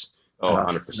less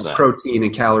 100%. Protein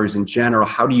and calories in general.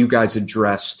 How do you guys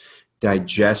address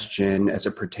digestion as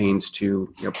it pertains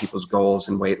to people's goals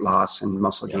and weight loss and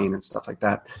muscle gain and stuff like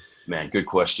that? Man, good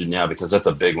question. Yeah, because that's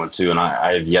a big one too. And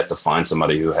I have yet to find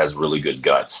somebody who has really good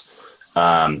guts.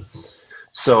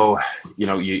 So,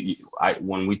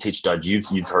 when we teach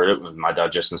you've heard it with my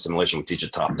digestion assimilation, we teach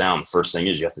it top down. The first thing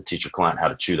is you have to teach your client how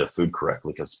to chew their food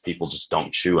correctly because people just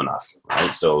don't chew enough,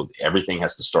 right? So everything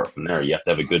has to start from there. You have to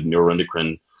have a good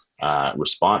neuroendocrine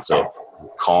response. So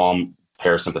calm,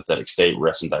 parasympathetic state,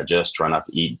 rest and digest. Try not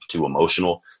to eat too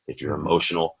emotional. If you're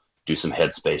emotional, do some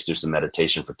headspace, do some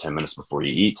meditation for 10 minutes before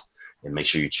you eat. and make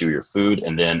sure you chew your food.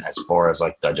 And then as far as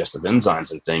like digestive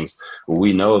enzymes and things,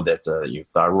 we know that your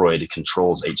thyroid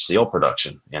controls HCl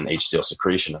production and HCl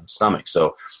secretion in the stomach.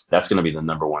 So that's going to be the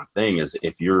number one thing, is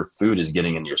if your food is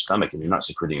getting into your stomach and you're not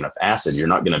secreting enough acid, you're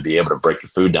not going to be able to break your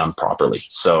food down properly.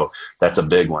 So that's a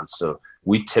big one. So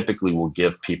we typically will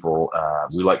give people,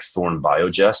 we like Thorne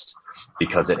Biogest,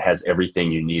 because it has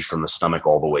everything you need from the stomach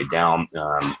all the way down,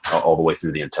 all the way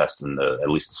through the intestine, at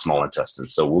least the small intestine.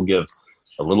 So we'll give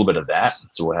a little bit of that.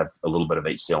 So we'll have a little bit of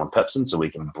HCl and pepsin so we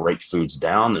can break foods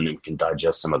down, and then we can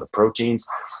digest some of the proteins.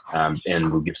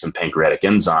 And we'll give some pancreatic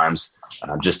enzymes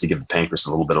just to give the pancreas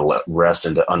a little bit of rest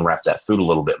and to unwrap that food a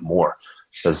little bit more.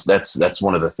 Because that's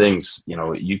one of the things,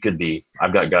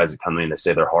 I've got guys that come in, they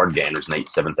say they're hard gainers and eat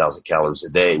 7,000 calories a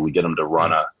day. We get them to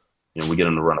run a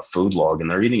food log, and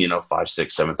they're eating, 5,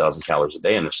 6, 7,000 calories a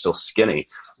day, and they're still skinny.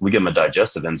 We give them a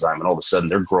digestive enzyme, and all of a sudden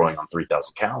they're growing on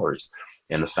 3,000 calories.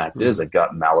 And the fact is they've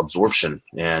got malabsorption,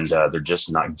 and they're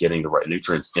just not getting the right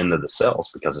nutrients into the cells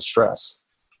because of stress.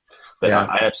 But yeah.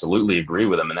 I absolutely agree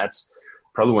with them. And that's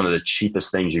probably one of the cheapest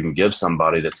things you can give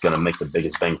somebody that's going to make the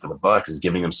biggest bang for the buck, is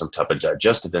giving them some type of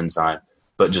digestive enzyme,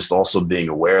 but just also being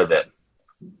aware that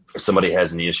if somebody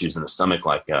has any issues in the stomach,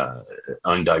 like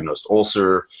undiagnosed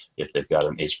ulcer, if they've got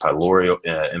an H. pylori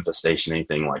infestation,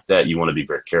 anything like that, you want to be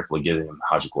very careful giving them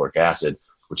hydrochloric acid,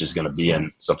 which is going to be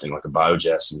in something like a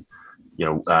Biogest. And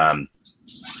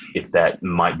if that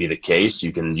might be the case,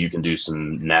 you can do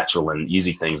some natural and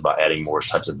easy things by adding more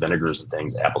types of vinegars and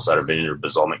things, apple cider vinegar,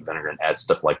 balsamic vinegar, and add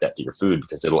stuff like that to your food,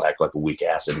 because it'll act like a weak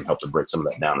acid and help to break some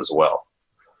of that down as well.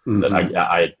 Mm-hmm. But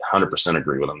I 100%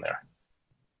 agree with them there.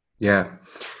 Yeah.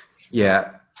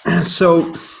 Yeah.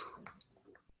 So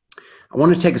I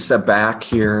want to take a step back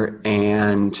here,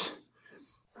 and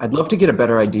I'd love to get a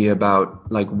better idea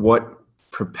about like what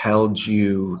propelled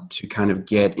you to kind of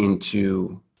get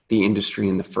into the industry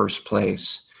in the first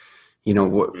place.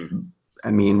 What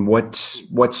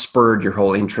spurred your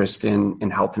whole interest in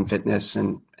health and fitness,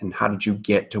 and how did you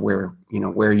get to where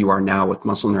you are now with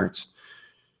Muscle Nerds?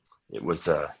 It was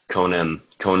Conan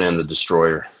the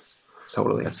Destroyer.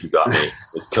 Totally. That's who got me. It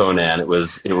was Conan. It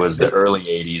was the early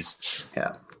 80s.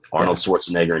 Yeah. Arnold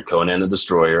Schwarzenegger and Conan the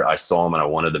Destroyer. I saw him and I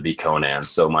wanted to be Conan.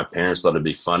 So my parents thought it'd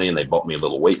be funny, and they bought me a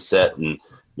little weight set, and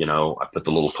I put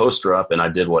the little poster up, and I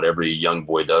did what every young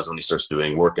boy does when he starts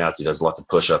doing workouts. He does lots of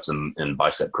push-ups and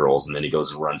bicep curls, and then he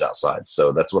goes and runs outside.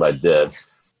 So that's what I did.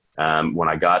 When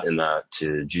I got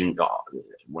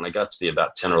when I got to be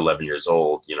about 10 or 11 years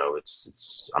old,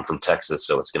 I'm from Texas,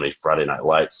 so it's going to be Friday Night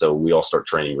Lights. So we all start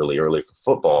training really early for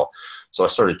football. So I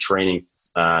started training,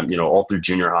 all through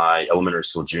junior high, elementary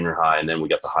school, junior high, and then we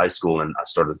got to high school, and I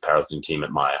started the powerlifting team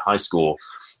at my high school,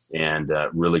 and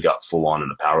really got full on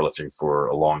into powerlifting for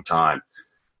a long time.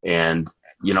 And,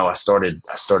 I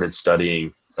started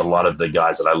studying a lot of the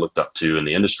guys that I looked up to in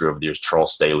the industry over the years,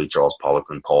 Charles Staley, Charles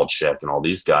Poliquin, Paul Chek, and all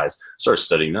these guys. Started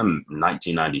studying them in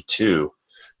 1992,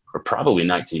 or probably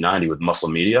 1990 with Muscle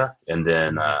Media, and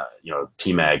then,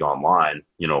 T-Mag Online.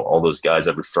 All those guys,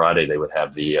 every Friday they would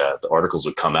have the articles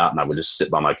would come out, and I would just sit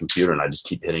by my computer and I just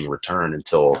keep hitting return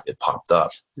until it popped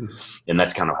up. Mm-hmm. And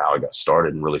that's kind of how I got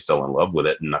started and really fell in love with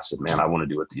it. And I said, man, I want to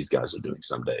do what these guys are doing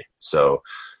someday. So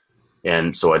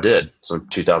I did. So in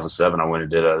 2007, I went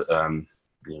and did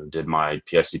did my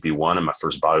PICP1 and my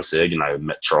first BioSig, and I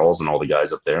met Charles and all the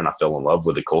guys up there, and I fell in love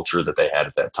with the culture that they had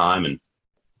at that time,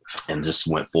 and just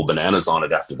went full bananas on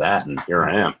it after that. And here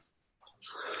I am.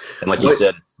 And like you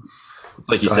said, it's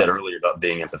like you said earlier about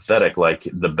being empathetic, like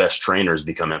the best trainers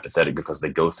become empathetic because they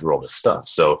go through all this stuff.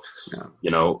 So,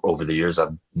 over the years,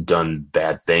 I've done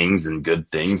bad things and good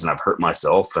things, and I've hurt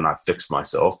myself, and I've fixed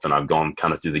myself, and I've gone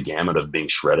kind of through the gamut of being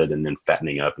shredded and then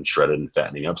fattening up and shredded and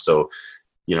fattening up. So,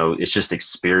 it's just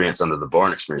experience under the bar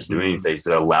and experience doing things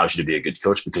that allows you to be a good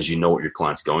coach, because you know what your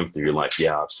client's going through. You're like,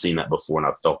 yeah, I've seen that before and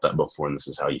I've felt that before, and this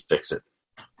is how you fix it.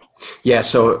 Yeah.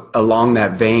 So along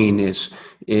that vein, is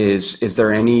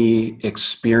there any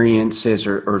experiences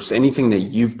or anything that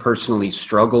you've personally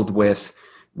struggled with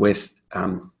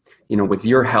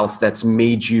your health that's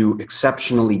made you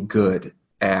exceptionally good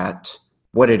at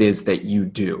what it is that you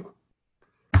do?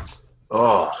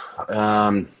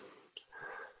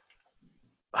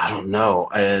 I don't know.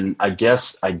 And I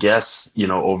guess,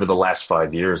 over the last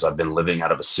 5 years, I've been living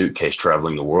out of a suitcase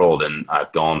traveling the world, and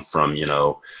I've gone from,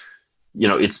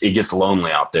 it gets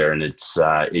lonely out there, and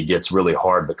it gets really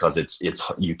hard because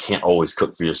you can't always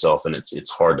cook for yourself, and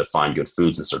it's hard to find good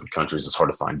foods in certain countries. It's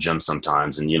hard to find gyms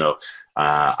sometimes. And,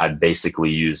 I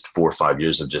basically used 4 or 5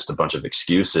 years of just a bunch of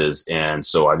excuses. And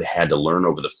so I've had to learn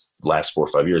over the last 4 or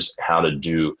 5 years how to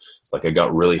do Like I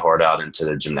got really hard out into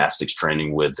the gymnastics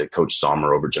training with the Coach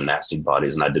Sommer over gymnastic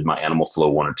bodies. And I did my Animal Flow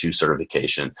 1 or 2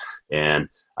 certification. And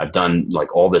I've done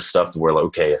like all this stuff to where like,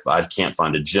 okay, if I can't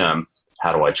find a gym,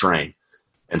 how do I train?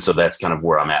 And so that's kind of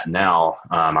where I'm at now.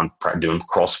 I'm doing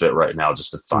CrossFit right now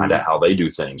just to find out how they do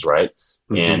things, right?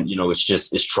 And,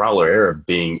 it's trial or error of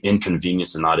being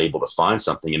inconvenienced and not able to find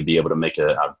something and be able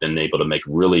to I've been able to make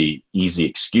really easy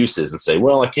excuses and say,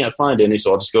 well, I can't find any,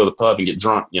 so I'll just go to the pub and get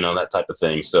drunk, that type of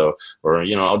thing. So, or,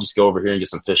 I'll just go over here and get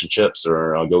some fish and chips,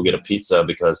 or I'll go get a pizza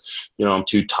because, I'm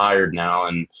too tired now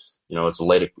and, it's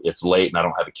late and I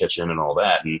don't have a kitchen and all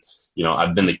that. And,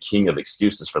 I've been the king of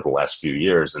excuses for the last few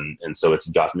years. And so it's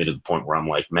got me to the point where I'm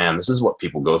like, man, this is what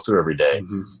people go through every day.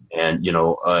 And,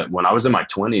 when I was in my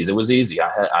 20s, it was easy.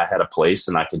 I had a place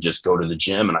and I could just go to the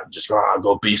gym and I could just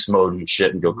go beast mode and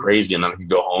shit and go crazy. And then I could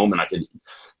go home and I could,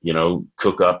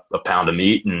 cook up a pound of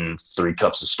meat and 3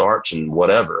 cups of starch and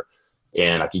whatever.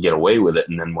 And I could get away with it.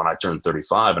 And then when I turned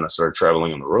 35 and I started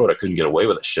traveling on the road, I couldn't get away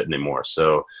with that shit anymore.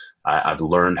 So I've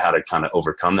learned how to kind of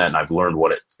overcome that. And I've learned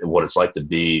what it's like to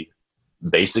be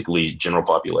basically general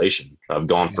population. I've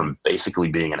gone from basically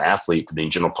being an athlete to being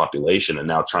general population, and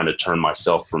now trying to turn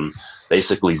myself from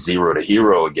basically zero to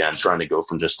hero again, trying to go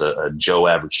from just a Joe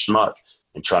average schmuck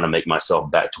and trying to make myself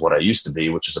back to what I used to be,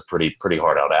 which is a pretty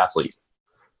hard out athlete.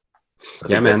 So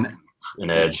yeah, man.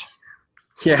 An edge.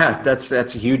 Yeah, that's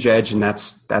a huge edge. And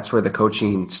that's where the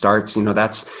coaching starts.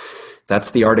 That's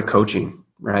the art of coaching,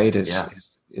 right?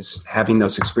 Is having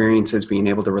those experiences, being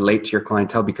able to relate to your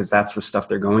clientele, because that's the stuff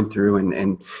they're going through.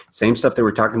 And same stuff that we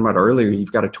were talking about earlier.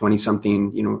 You've got a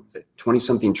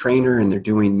 20-something trainer, and they're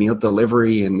doing meal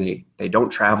delivery, and they don't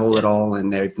travel at all,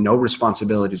 and they have no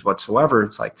responsibilities whatsoever.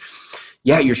 It's like,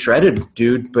 yeah, you're shredded,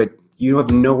 dude, but you have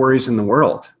no worries in the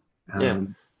world.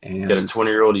 And got a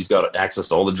 20-year-old, he's got access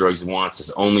to all the drugs he wants.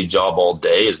 His only job all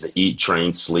day is to eat,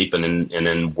 train, sleep, and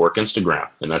then work Instagram.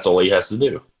 And that's all he has to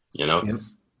do, Yep.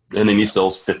 And then he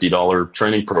sells $50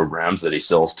 training programs that he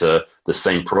sells to the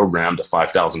same program to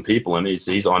 5,000 people, and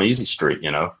he's on easy street,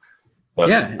 But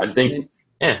yeah, I think,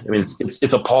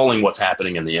 it's appalling what's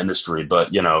happening in the industry, but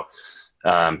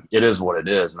it is what it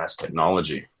is, and that's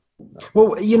technology.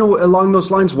 Well, along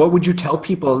those lines, what would you tell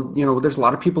people? There's a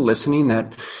lot of people listening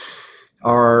that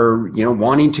are,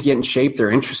 wanting to get in shape. They're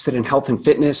interested in health and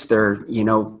fitness. They're,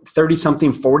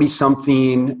 30-something,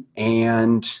 40-something,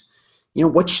 and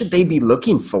what should they be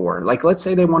looking for? Like, let's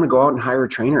say they want to go out and hire a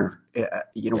trainer.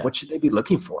 What should they be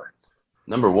looking for?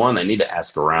 Number one, they need to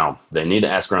ask around. They need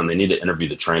to interview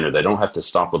the trainer. They don't have to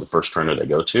stop with the first trainer they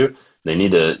go to. They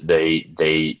need to,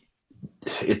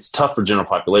 it's tough for general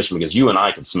population because you and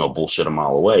I can smell bullshit a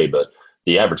mile away, but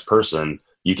the average person,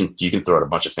 you can throw out a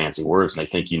bunch of fancy words and they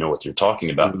think you know what you're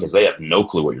talking about because they have no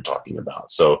clue what you're talking about.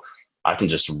 So I can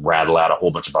just rattle out a whole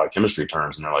bunch of biochemistry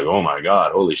terms and they're like, oh my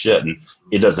God, holy shit. And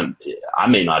I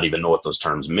may not even know what those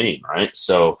terms mean. Right.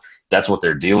 So that's what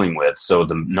they're dealing with. So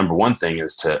the number one thing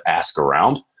is to ask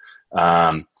around,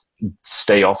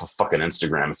 stay off of fucking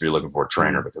Instagram if you're looking for a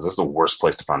trainer, because that's the worst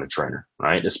place to find a trainer.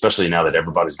 Right. Especially now that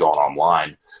everybody's gone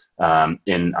online.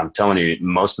 And I'm telling you,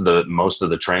 most of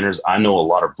the trainers, I know a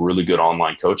lot of really good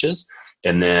online coaches.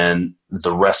 And then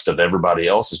the rest of everybody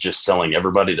else is just selling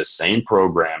everybody the same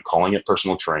program, calling it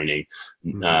personal training.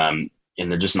 And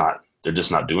they're just not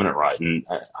doing it right. And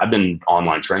I've been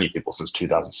online training people since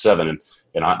 2007.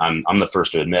 And I'm the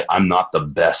first to admit I'm not the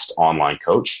best online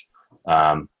coach.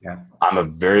 I'm a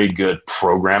very good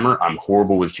programmer. I'm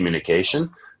horrible with communication,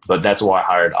 but that's why I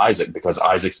hired Isaac, because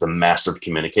Isaac's the master of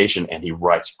communication and he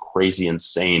writes crazy,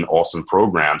 insane, awesome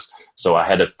programs. So I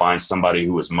had to find somebody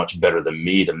who was much better than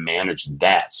me to manage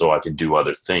that so I could do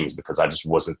other things, because I just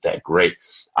wasn't that great.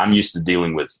 I'm used to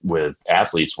dealing with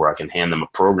athletes where I can hand them a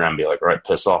program and be like, all right,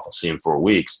 piss off. I'll see you in 4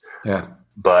 weeks. Yeah.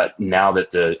 But now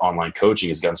that the online coaching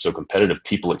has gotten so competitive,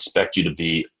 people expect you to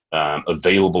be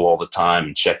available all the time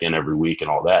and check in every week and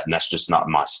all that. And that's just not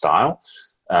my style.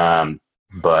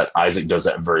 But Isaac does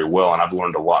that very well. And I've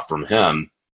learned a lot from him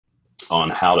on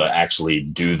how to actually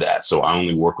do that. So I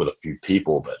only work with a few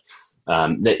people, but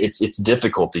it's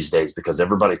difficult these days because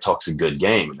everybody talks a good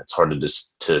game and it's hard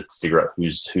to figure out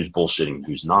who's bullshitting and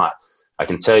who's not. I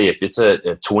can tell you, if it's a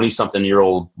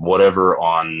 20-something-year-old whatever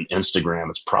on Instagram,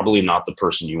 it's probably not the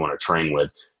person you want to train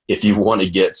with. If you want to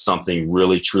get something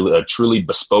really, truly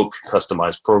bespoke,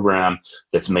 customized program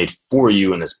that's made for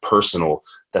you and is personal,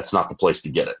 that's not the place to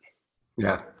get it.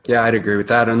 Yeah, I'd agree with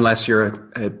that. Unless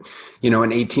you're an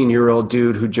 18-year-old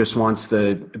dude who just wants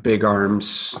the big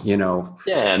arms, Yeah,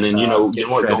 and then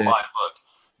what? Go buy a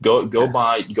book.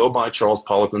 Go buy Charles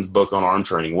Poliquin's book on arm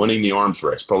training, Winning the Arms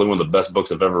Race. Probably one of the best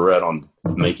books I've ever read on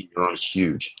making your arms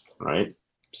huge. Right.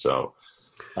 So.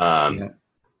 Um, Yeah.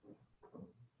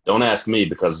 don't ask me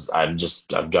because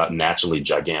I've got naturally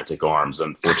gigantic arms.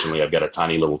 Unfortunately, I've got a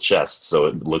tiny little chest, so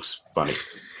it looks funny.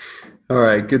 All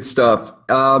right, good stuff.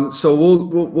 So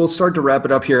we'll start to wrap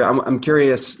it up here. I'm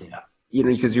curious, Yeah.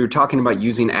 because you were talking about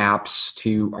using apps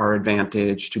to our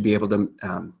advantage to be able to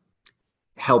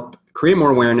help create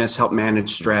more awareness, help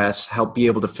manage stress, help be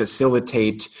able to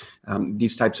facilitate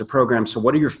these types of programs. So,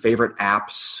 what are your favorite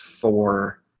apps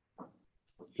for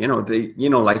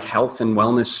like health and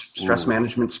wellness, stress Ooh.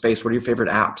 management space? What are your favorite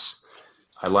apps?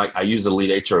 I use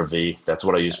Elite HRV. That's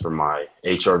what I use for my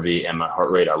HRV and my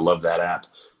heart rate. I love that app.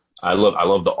 I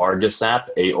love the Argus app,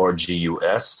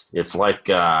 Argus. It's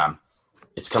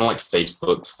kind of like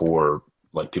Facebook for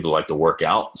like people who like to work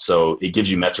out. So it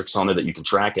gives you metrics on there that you can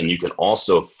track, and you can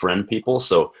also friend people.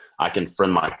 So I can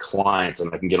friend my clients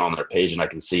and I can get on their page and I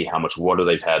can see how much water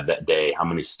they've had that day, how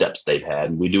many steps they've had.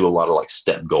 And we do a lot of like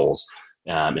step goals,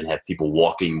 and have people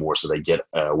walking more so they get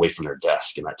away from their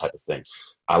desk and that type of thing.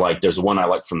 There's one I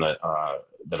like from that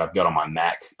I've got on my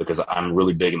Mac because I'm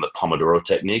really big in the Pomodoro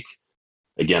technique.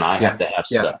 Again, I have Yeah, to have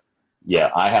yeah, stuff.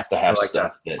 Yeah, I have to I have like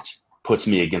that. stuff that puts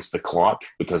me against the clock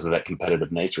because of that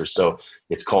competitive nature. So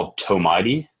it's called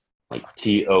Tomighty, like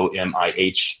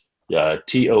Tomighty,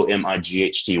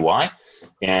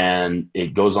 and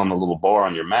it goes on the little bar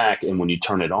on your Mac. And when you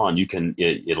turn it on, you can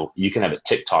have it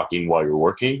tick tocking while you're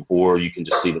working, or you can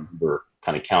just see the number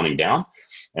kind of counting down.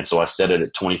 And so I set it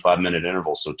at 25-minute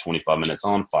intervals, so 25 minutes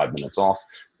on, 5 minutes off.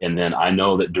 And then I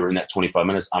know that during that 25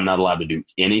 minutes, I'm not allowed to do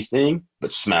anything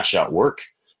but smash out work.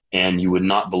 And you would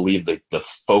not believe the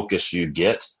focus you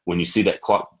get when you see that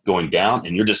clock going down,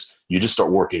 and you just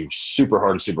start working super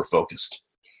hard and super focused.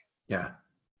 Yeah,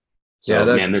 yeah.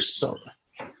 So man, what's Those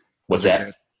are that?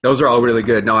 good. Those are all really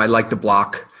good. No, I like the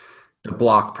block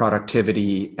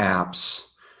productivity apps,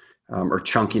 or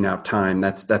chunking out time.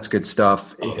 That's good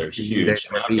stuff. Oh, they're Elite huge,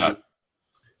 man. HRV.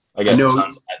 I I got know.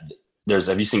 tons.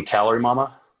 Have you seen Calorie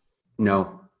Mama?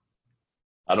 No,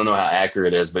 I don't know how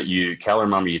accurate it is, but Calorie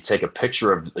Mama, you take a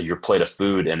picture of your plate of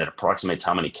food and it approximates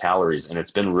how many calories, and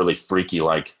it's been really freaky.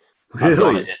 Like I've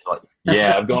gone to really. like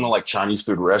yeah, I've gone to like Chinese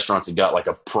food restaurants and got like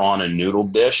a prawn and noodle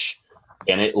dish,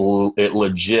 and it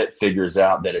legit figures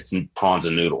out that it's prawns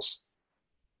and noodles,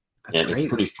 That's and it's crazy.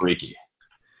 pretty freaky.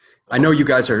 I know you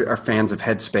guys are fans of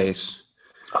Headspace.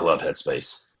 I love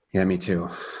Headspace. Yeah, me too.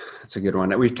 That's a good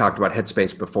one. We've talked about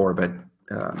Headspace before, but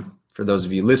for those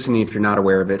of you listening, if you're not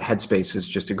aware of it, Headspace is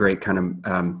just a great kind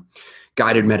of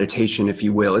guided meditation, if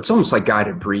you will. It's almost like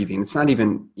guided breathing. It's not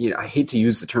even, I hate to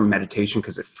use the term meditation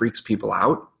because it freaks people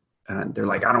out. They're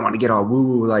like, I don't want to get all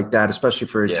woo-woo like that, especially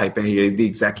for Yeah. type A, the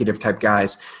executive type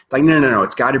guys. Like, no,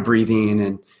 it's guided breathing.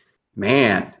 And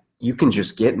man, you can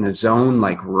just get in the zone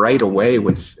like right away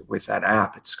with that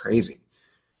app. It's crazy.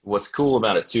 What's cool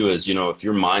about it too is, if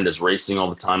your mind is racing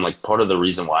all the time, like part of the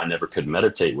reason why I never could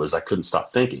meditate was I couldn't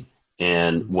stop thinking.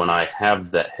 And when I have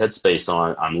that headspace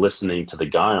on, I'm listening to the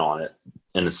guy on it,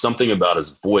 and it's something about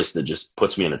his voice that just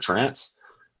puts me in a trance,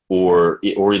 or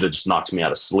either just knocks me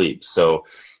out of sleep. So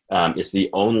it's the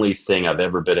only thing I've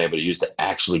ever been able to use to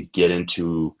actually get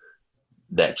into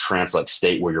that trance-like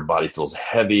state where your body feels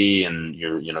heavy and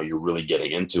you're really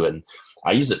getting into it. And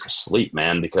I use it for sleep,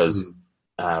 man, because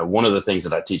one of the things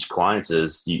that I teach clients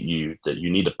is that you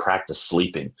need to practice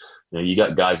sleeping. You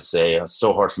got guys that say it's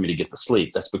so hard for me to get to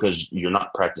sleep. That's because you're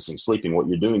not practicing sleeping. What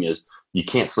you're doing is you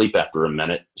can't sleep after a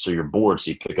minute, so you're bored,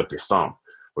 so you pick up your phone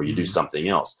or you do something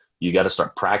else. You got to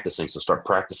start practicing. So start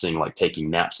practicing like taking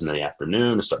naps in the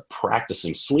afternoon, and start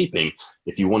practicing sleeping.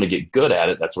 If you want to get good at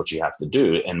it, that's what you have to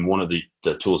do. And one of the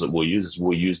tools that we'll use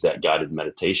that guided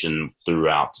meditation through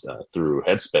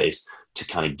Headspace to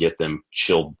kind of get them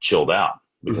chilled out,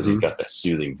 because he's got that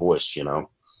soothing voice.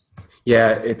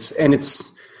 Yeah, it's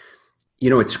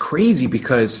crazy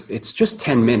because it's just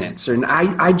 10 minutes, and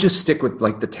I just stick with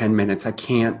like the 10 minutes.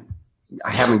 I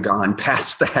haven't gone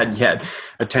past that yet.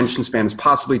 Attention span is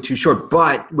possibly too short,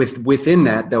 but within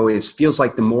that though, feels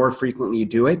like the more frequently you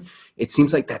do it, it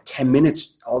seems like that 10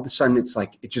 minutes, all of a sudden it's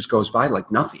like, it just goes by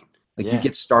like nothing. Like you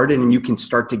get started and you can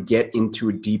start to get into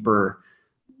a deeper,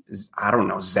 I don't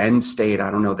know, Zen state.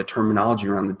 I don't know the terminology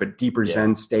around it, but deeper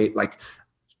Zen state. Like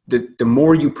the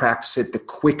more you practice it, the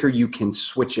quicker you can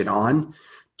switch it on,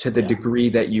 to the degree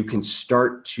that you can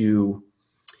start to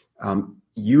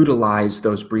utilize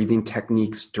those breathing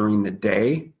techniques during the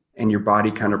day, and your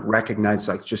body kind of recognizes,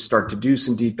 like, just start to do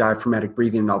some deep diaphragmatic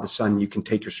breathing, and all of a sudden you can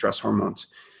take your stress hormones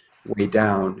way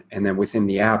down. And then within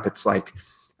the app, it's like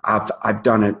I've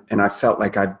done it, and I felt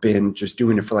like I've been just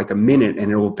doing it for like a minute,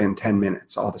 and it will have been 10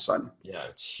 minutes all of a sudden. Yeah,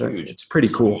 it's So huge. it's pretty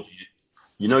cool.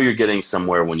 you're getting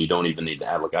somewhere when you don't even need the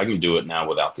app. Like I can do it now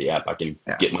without the app. I can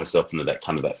get myself into that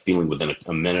kind of that feeling within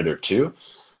a minute or two.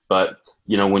 But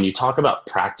when you talk about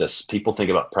practice, people think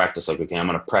about practice like, okay, I'm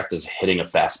going to practice hitting a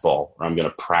fastball, or I'm going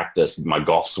to practice my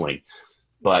golf swing.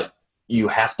 But you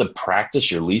have to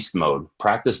practice your least mode.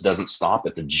 Practice doesn't stop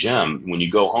at the gym. When you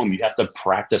go home, you have to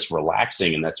practice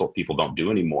relaxing, and that's what people don't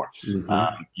do anymore.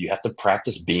 Mm-hmm. You have to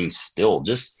practice being still.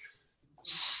 Just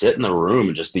sit in the room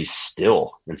and just be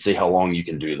still and see how long you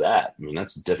can do that. I mean,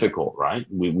 that's difficult, right?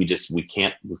 We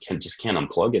can't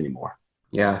unplug anymore.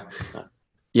 Yeah.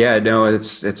 Yeah, no,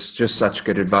 it's just such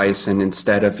good advice. And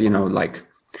instead of, like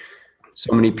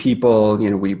so many people,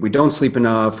 we don't sleep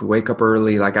enough, we wake up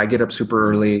early. Like I get up super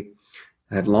early,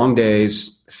 I have long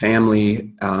days,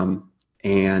 family,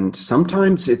 and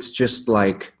sometimes it's just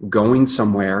like going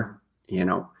somewhere,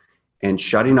 and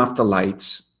shutting off the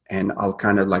lights, and I'll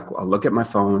kind of like, I'll look at my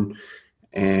phone,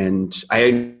 and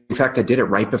in fact, I did it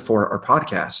right before our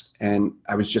podcast, and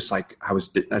I was just like,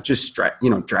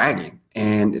 dragging,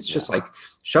 and it's just like,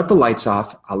 shut the lights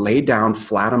off. I'll lay down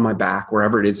flat on my back,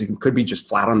 wherever it is. It could be just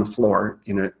flat on the floor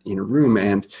in a room,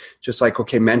 and just like,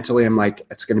 okay, mentally, I'm like,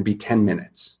 it's going to be 10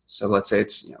 minutes. So let's say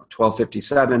it's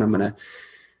 12:57.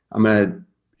 I'm gonna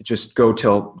just go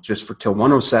till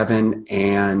 1:07,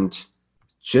 and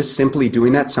just simply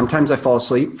doing that. Sometimes I fall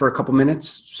asleep for a couple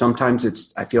minutes.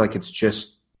 Sometimes I feel like it's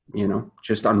just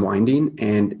unwinding,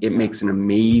 and it makes an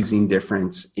amazing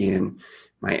difference in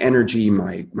my energy,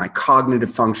 my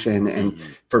cognitive function. And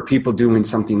for people doing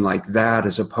something like that,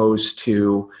 as opposed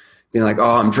to being like,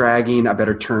 oh, I'm dragging, I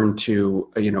better turn to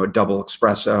a double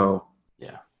espresso,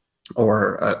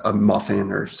 or a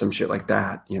muffin or some shit like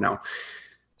that,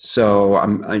 So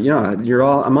I'm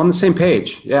on the same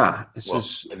page. Yeah.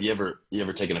 Have you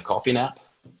ever taken a coffee nap?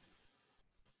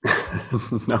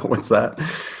 No, what's that?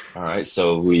 All right.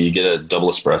 So we get a double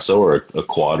espresso or a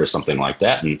quad or something like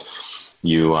that, and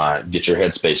you get your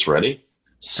headspace ready,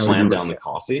 slam down the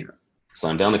coffee,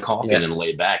 and then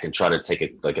lay back and try to take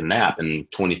a nap.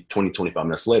 And 25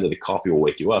 minutes later, the coffee will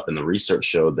wake you up. And the research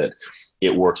showed that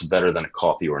it works better than a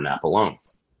coffee or a nap alone.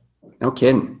 No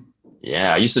kidding.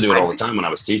 Yeah. I used to do it all the time when I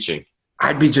was teaching.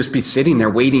 I'd be sitting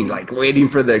there waiting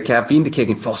for the caffeine to kick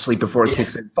in, fall asleep before it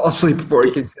kicks in, kicks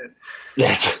in.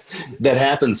 That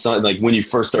happens like when you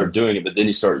first start doing it, but then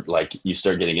you start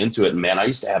getting into it. And man, I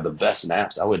used to have the best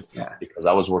naps. Because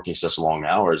I was working such long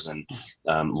hours, and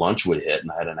lunch would hit,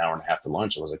 and I had an hour and a half for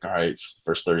lunch. I was like, all right,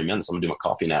 first 30 minutes, I'm gonna do my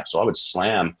coffee nap. So I would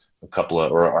slam a couple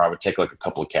of, or I would take like a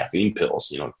couple of caffeine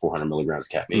pills, 400 milligrams of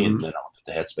caffeine, and then I would put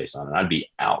the headspace on, and I'd be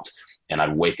out, and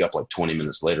I'd wake up like 20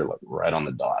 minutes later, like right on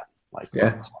the dot.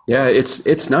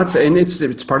 It's nuts, and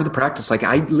it's part of the practice. Like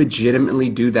I legitimately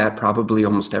do that probably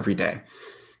almost every day.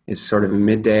 It's sort of a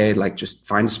midday, like just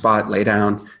find a spot, lay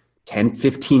down, 10,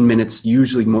 15 minutes,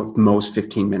 usually most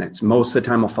 15 minutes. Most of the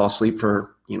time I'll fall asleep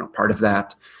for, part of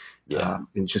that.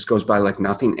 It just goes by like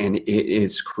nothing. And it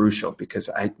is crucial because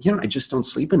I just don't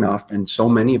sleep enough, and so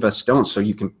many of us don't. So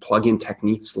you can plug in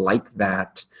techniques like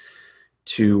that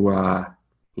to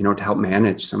help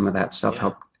manage some of that stuff,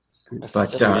 That's the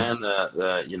thing, man.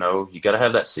 You got to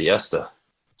have that siesta.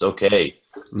 It's okay.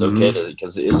 It's okay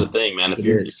because here's the thing, man. If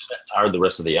you're tired the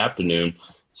rest of the afternoon,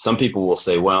 some people will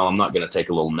say, well, I'm not going to take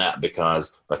a little nap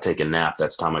because if I take a nap,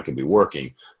 that's time I could be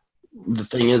working. The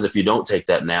thing is, if you don't take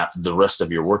that nap, the rest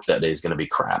of your work that day is going to be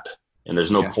crap. And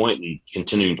there's no point in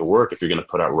continuing to work if you're going to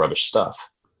put out rubbish stuff.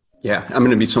 Yeah, I'm going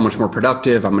to be so much more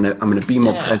productive. I'm going to be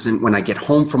more present when I get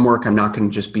home from work. I'm not going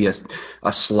to just be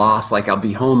a sloth. Like I'll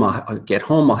be home, I'll get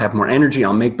home, I'll have more energy,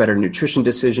 I'll make better nutrition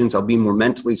decisions, I'll be more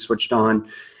mentally switched on.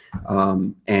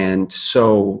 And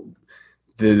so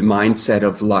the mindset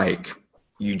of like,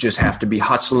 you just have to be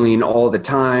hustling all the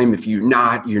time. If you're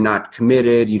not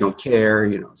committed, you don't care.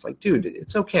 It's like, dude,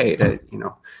 it's okay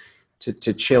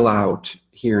to chill out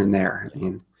here and there. I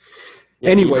mean,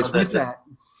 anyways, with that.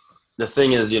 The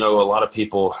thing is, a lot of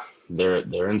people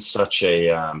they're in such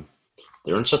a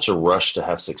rush to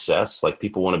have success. Like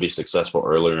people want to be successful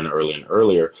earlier and earlier and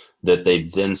earlier, that they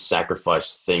then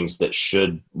sacrifice things that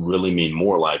should really mean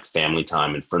more, like family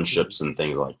time and friendships and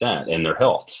things like that, and their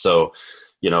health. So,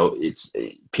 it's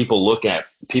people look at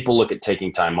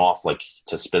taking time off, like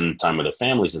to spend time with their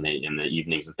families in the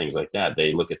evenings and things like that.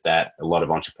 They look at that. A lot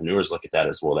of entrepreneurs look at that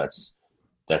as, well,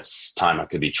 that's time I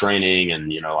could be training, and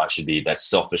that's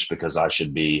selfish because I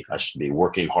should be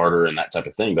working harder and that type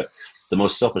of thing. But the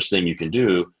most selfish thing you can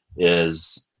do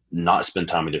is not spend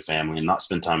time with your family and not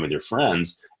spend time with your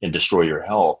friends and destroy your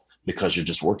health because you're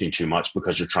just working too much,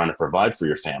 because you're trying to provide for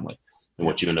your family. And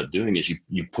what you end up doing is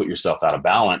you put yourself out of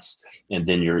balance, and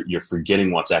then you're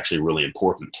forgetting what's actually really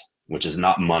important, which is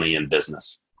not money and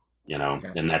business. Yeah.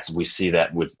 And we see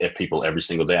that with people every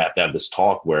single day. I have to have this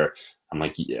talk where I'm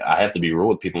like, I have to be real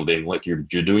with people being like, you're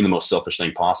doing the most selfish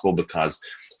thing possible because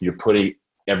you're putting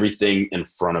everything in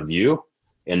front of you.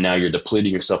 And now you're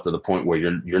depleting yourself to the point where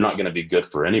you're not going to be good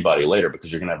for anybody later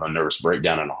because you're going to have a nervous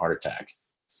breakdown and a heart attack.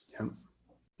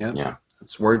 Yep. Yeah.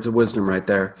 That's words of wisdom right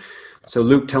there. So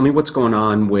Luke, tell me what's going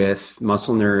on with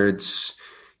Muscle Nerds.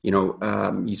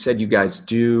 You said you guys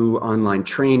do online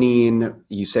training.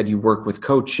 You said you work with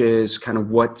coaches. Kind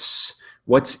of what's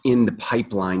in the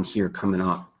pipeline here coming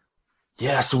up?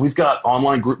 Yeah, so we've got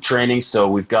online group training. So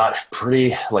we've got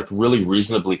pretty really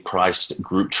reasonably priced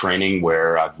group training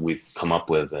where we've come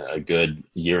up with a good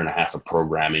year and a half of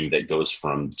programming that goes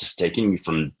from just taking me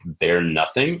from bare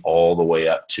nothing all the way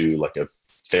up to like a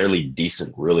fairly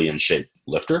decent, really in shape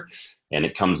lifter. And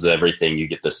it comes to everything. You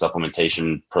get the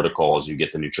supplementation protocols, you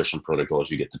get the nutrition protocols,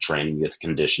 you get the training, you get the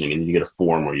conditioning, and you get a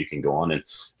forum where you can go on. And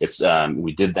it's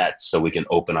we did that so we can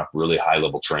open up really high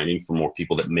level training for more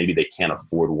people that maybe they can't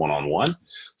afford one-on-one.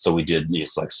 So we did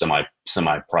it's like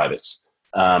semi privates.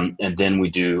 And then we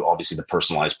do obviously the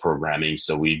personalized programming.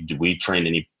 So we train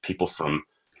any people from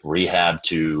rehab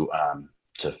to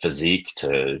physique,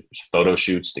 to photo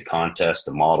shoots, to contests,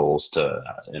 to models,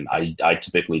 and I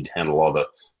typically handle all the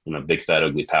big fat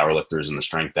ugly power lifters and the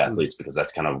strength athletes because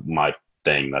that's kind of my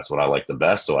thing. That's what I like the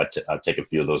best. So I take a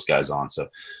few of those guys on. So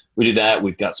we do that.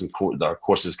 We've got our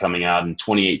courses coming out in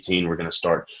 2018. We're going to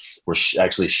start. We're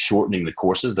actually shortening the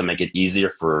courses to make it easier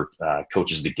for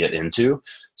coaches to get into.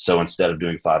 So instead of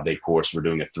doing 5-day course, we're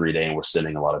doing a 3-day, and we're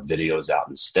sending a lot of videos out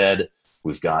instead.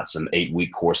 We've got some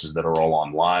 8-week courses that are all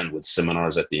online with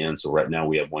seminars at the end. So right now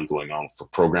we have one going on for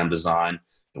program design.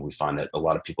 And we find that a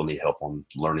lot of people need help on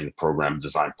learning the program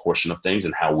design portion of things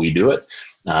and how we do it,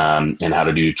 and how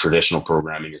to do traditional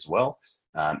programming as well.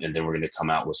 And then we're going to come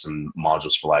out with some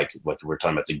modules for like we're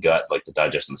talking about the gut, like the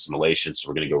digestion and assimilation. So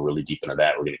we're going to go really deep into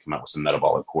that. We're going to come out with some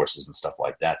metabolic courses and stuff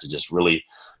like that to just really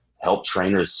help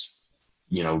trainers,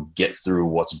 get through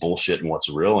what's bullshit and what's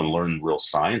real, and learn real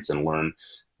science and learn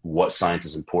what science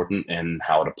is important and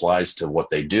how it applies to what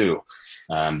they do.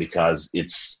 Because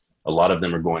a lot of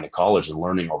them are going to college and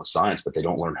learning all the science, but they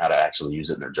don't learn how to actually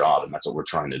use it in their job. And that's what we're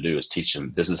trying to do, is teach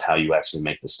them this is how you actually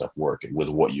make this stuff work with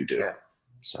what you do. Yeah.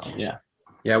 So, yeah.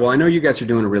 Yeah. Well, I know you guys are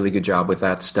doing a really good job with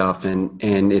that stuff, and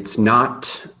it's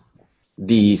not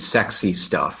the sexy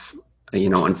stuff,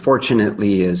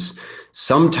 unfortunately, is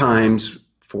sometimes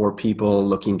for people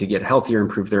looking to get healthier,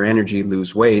 improve their energy,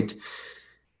 lose weight,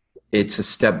 it's a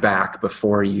step back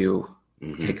before you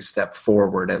take a step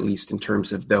forward, at least in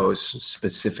terms of those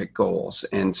specific goals.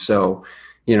 And so,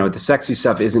 the sexy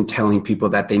stuff isn't telling people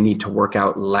that they need to work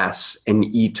out less and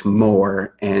eat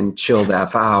more and chill the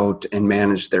F out and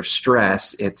manage their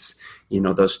stress. It's,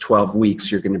 those 12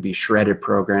 weeks you're going to be shredded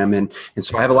program. And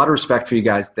so I have a lot of respect for you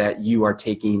guys that you are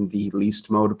taking the least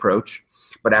mode approach,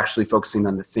 but actually focusing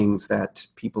on the things that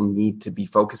people need to be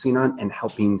focusing on and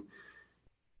helping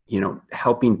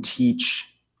teach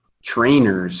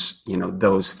trainers,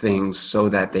 those things so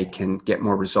that they can get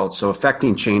more results. So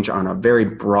affecting change on a very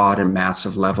broad and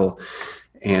massive level.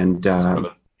 And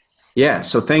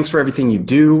so thanks for everything you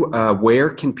do.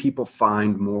 Where can people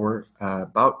find more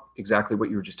about exactly what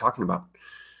you were just talking about?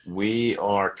 We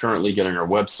are currently getting our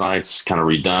websites kind of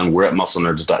redone. We're at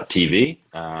musclenerds.tv,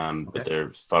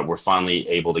 but we're finally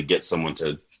able to get someone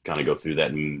to kind of go through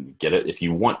that and get it. If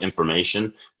you want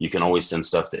information, you can always send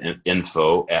stuff to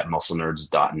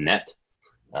info@musclenerds.net,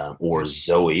 or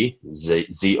Zoe,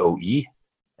 ZOE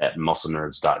at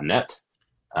musclenerds.net.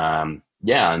 And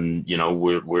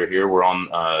we're here. We're on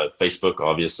Facebook,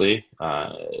 obviously.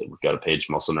 We've got a page,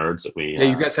 Muscle Nerds, that we.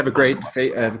 You guys have a great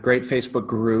Facebook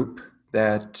group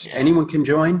that anyone can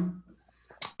join.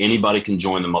 Anybody can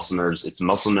join the Muscle Nerds. It's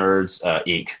Muscle Nerds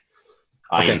Inc.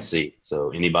 INC.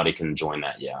 So anybody can join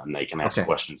that, and they can ask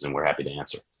questions, and we're happy to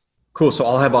answer. Cool. So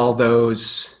I'll have all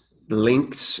those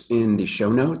links in the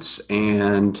show notes.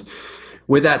 And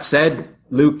with that said,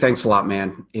 Luke, thanks a lot,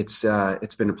 man. It's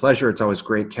been a pleasure. It's always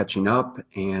great catching up,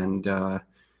 and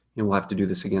we'll have to do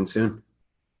this again soon.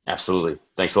 Absolutely.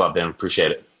 Thanks a lot, Ben.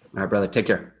 Appreciate it. All right, brother. Take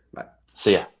care. Bye.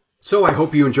 See ya. So I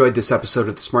hope you enjoyed this episode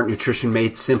of the Smart Nutrition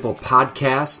Made Simple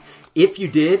podcast. If you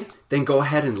did, then go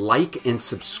ahead and like and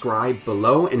subscribe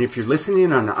below. And if you're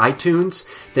listening on iTunes,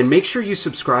 then make sure you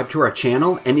subscribe to our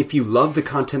channel. And if you love the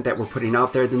content that we're putting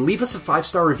out there, then leave us a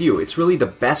 5-star review. It's really the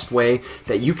best way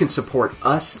that you can support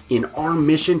us in our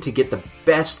mission to get the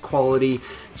best quality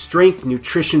strength,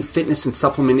 nutrition, fitness, and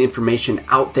supplement information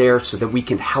out there so that we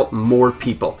can help more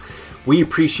people. We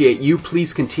appreciate you.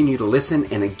 Please continue to listen.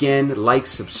 And again, like,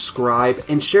 subscribe,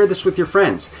 and share this with your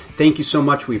friends. Thank you so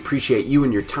much. We appreciate you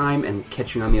and your time, and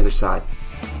catch you on the other side.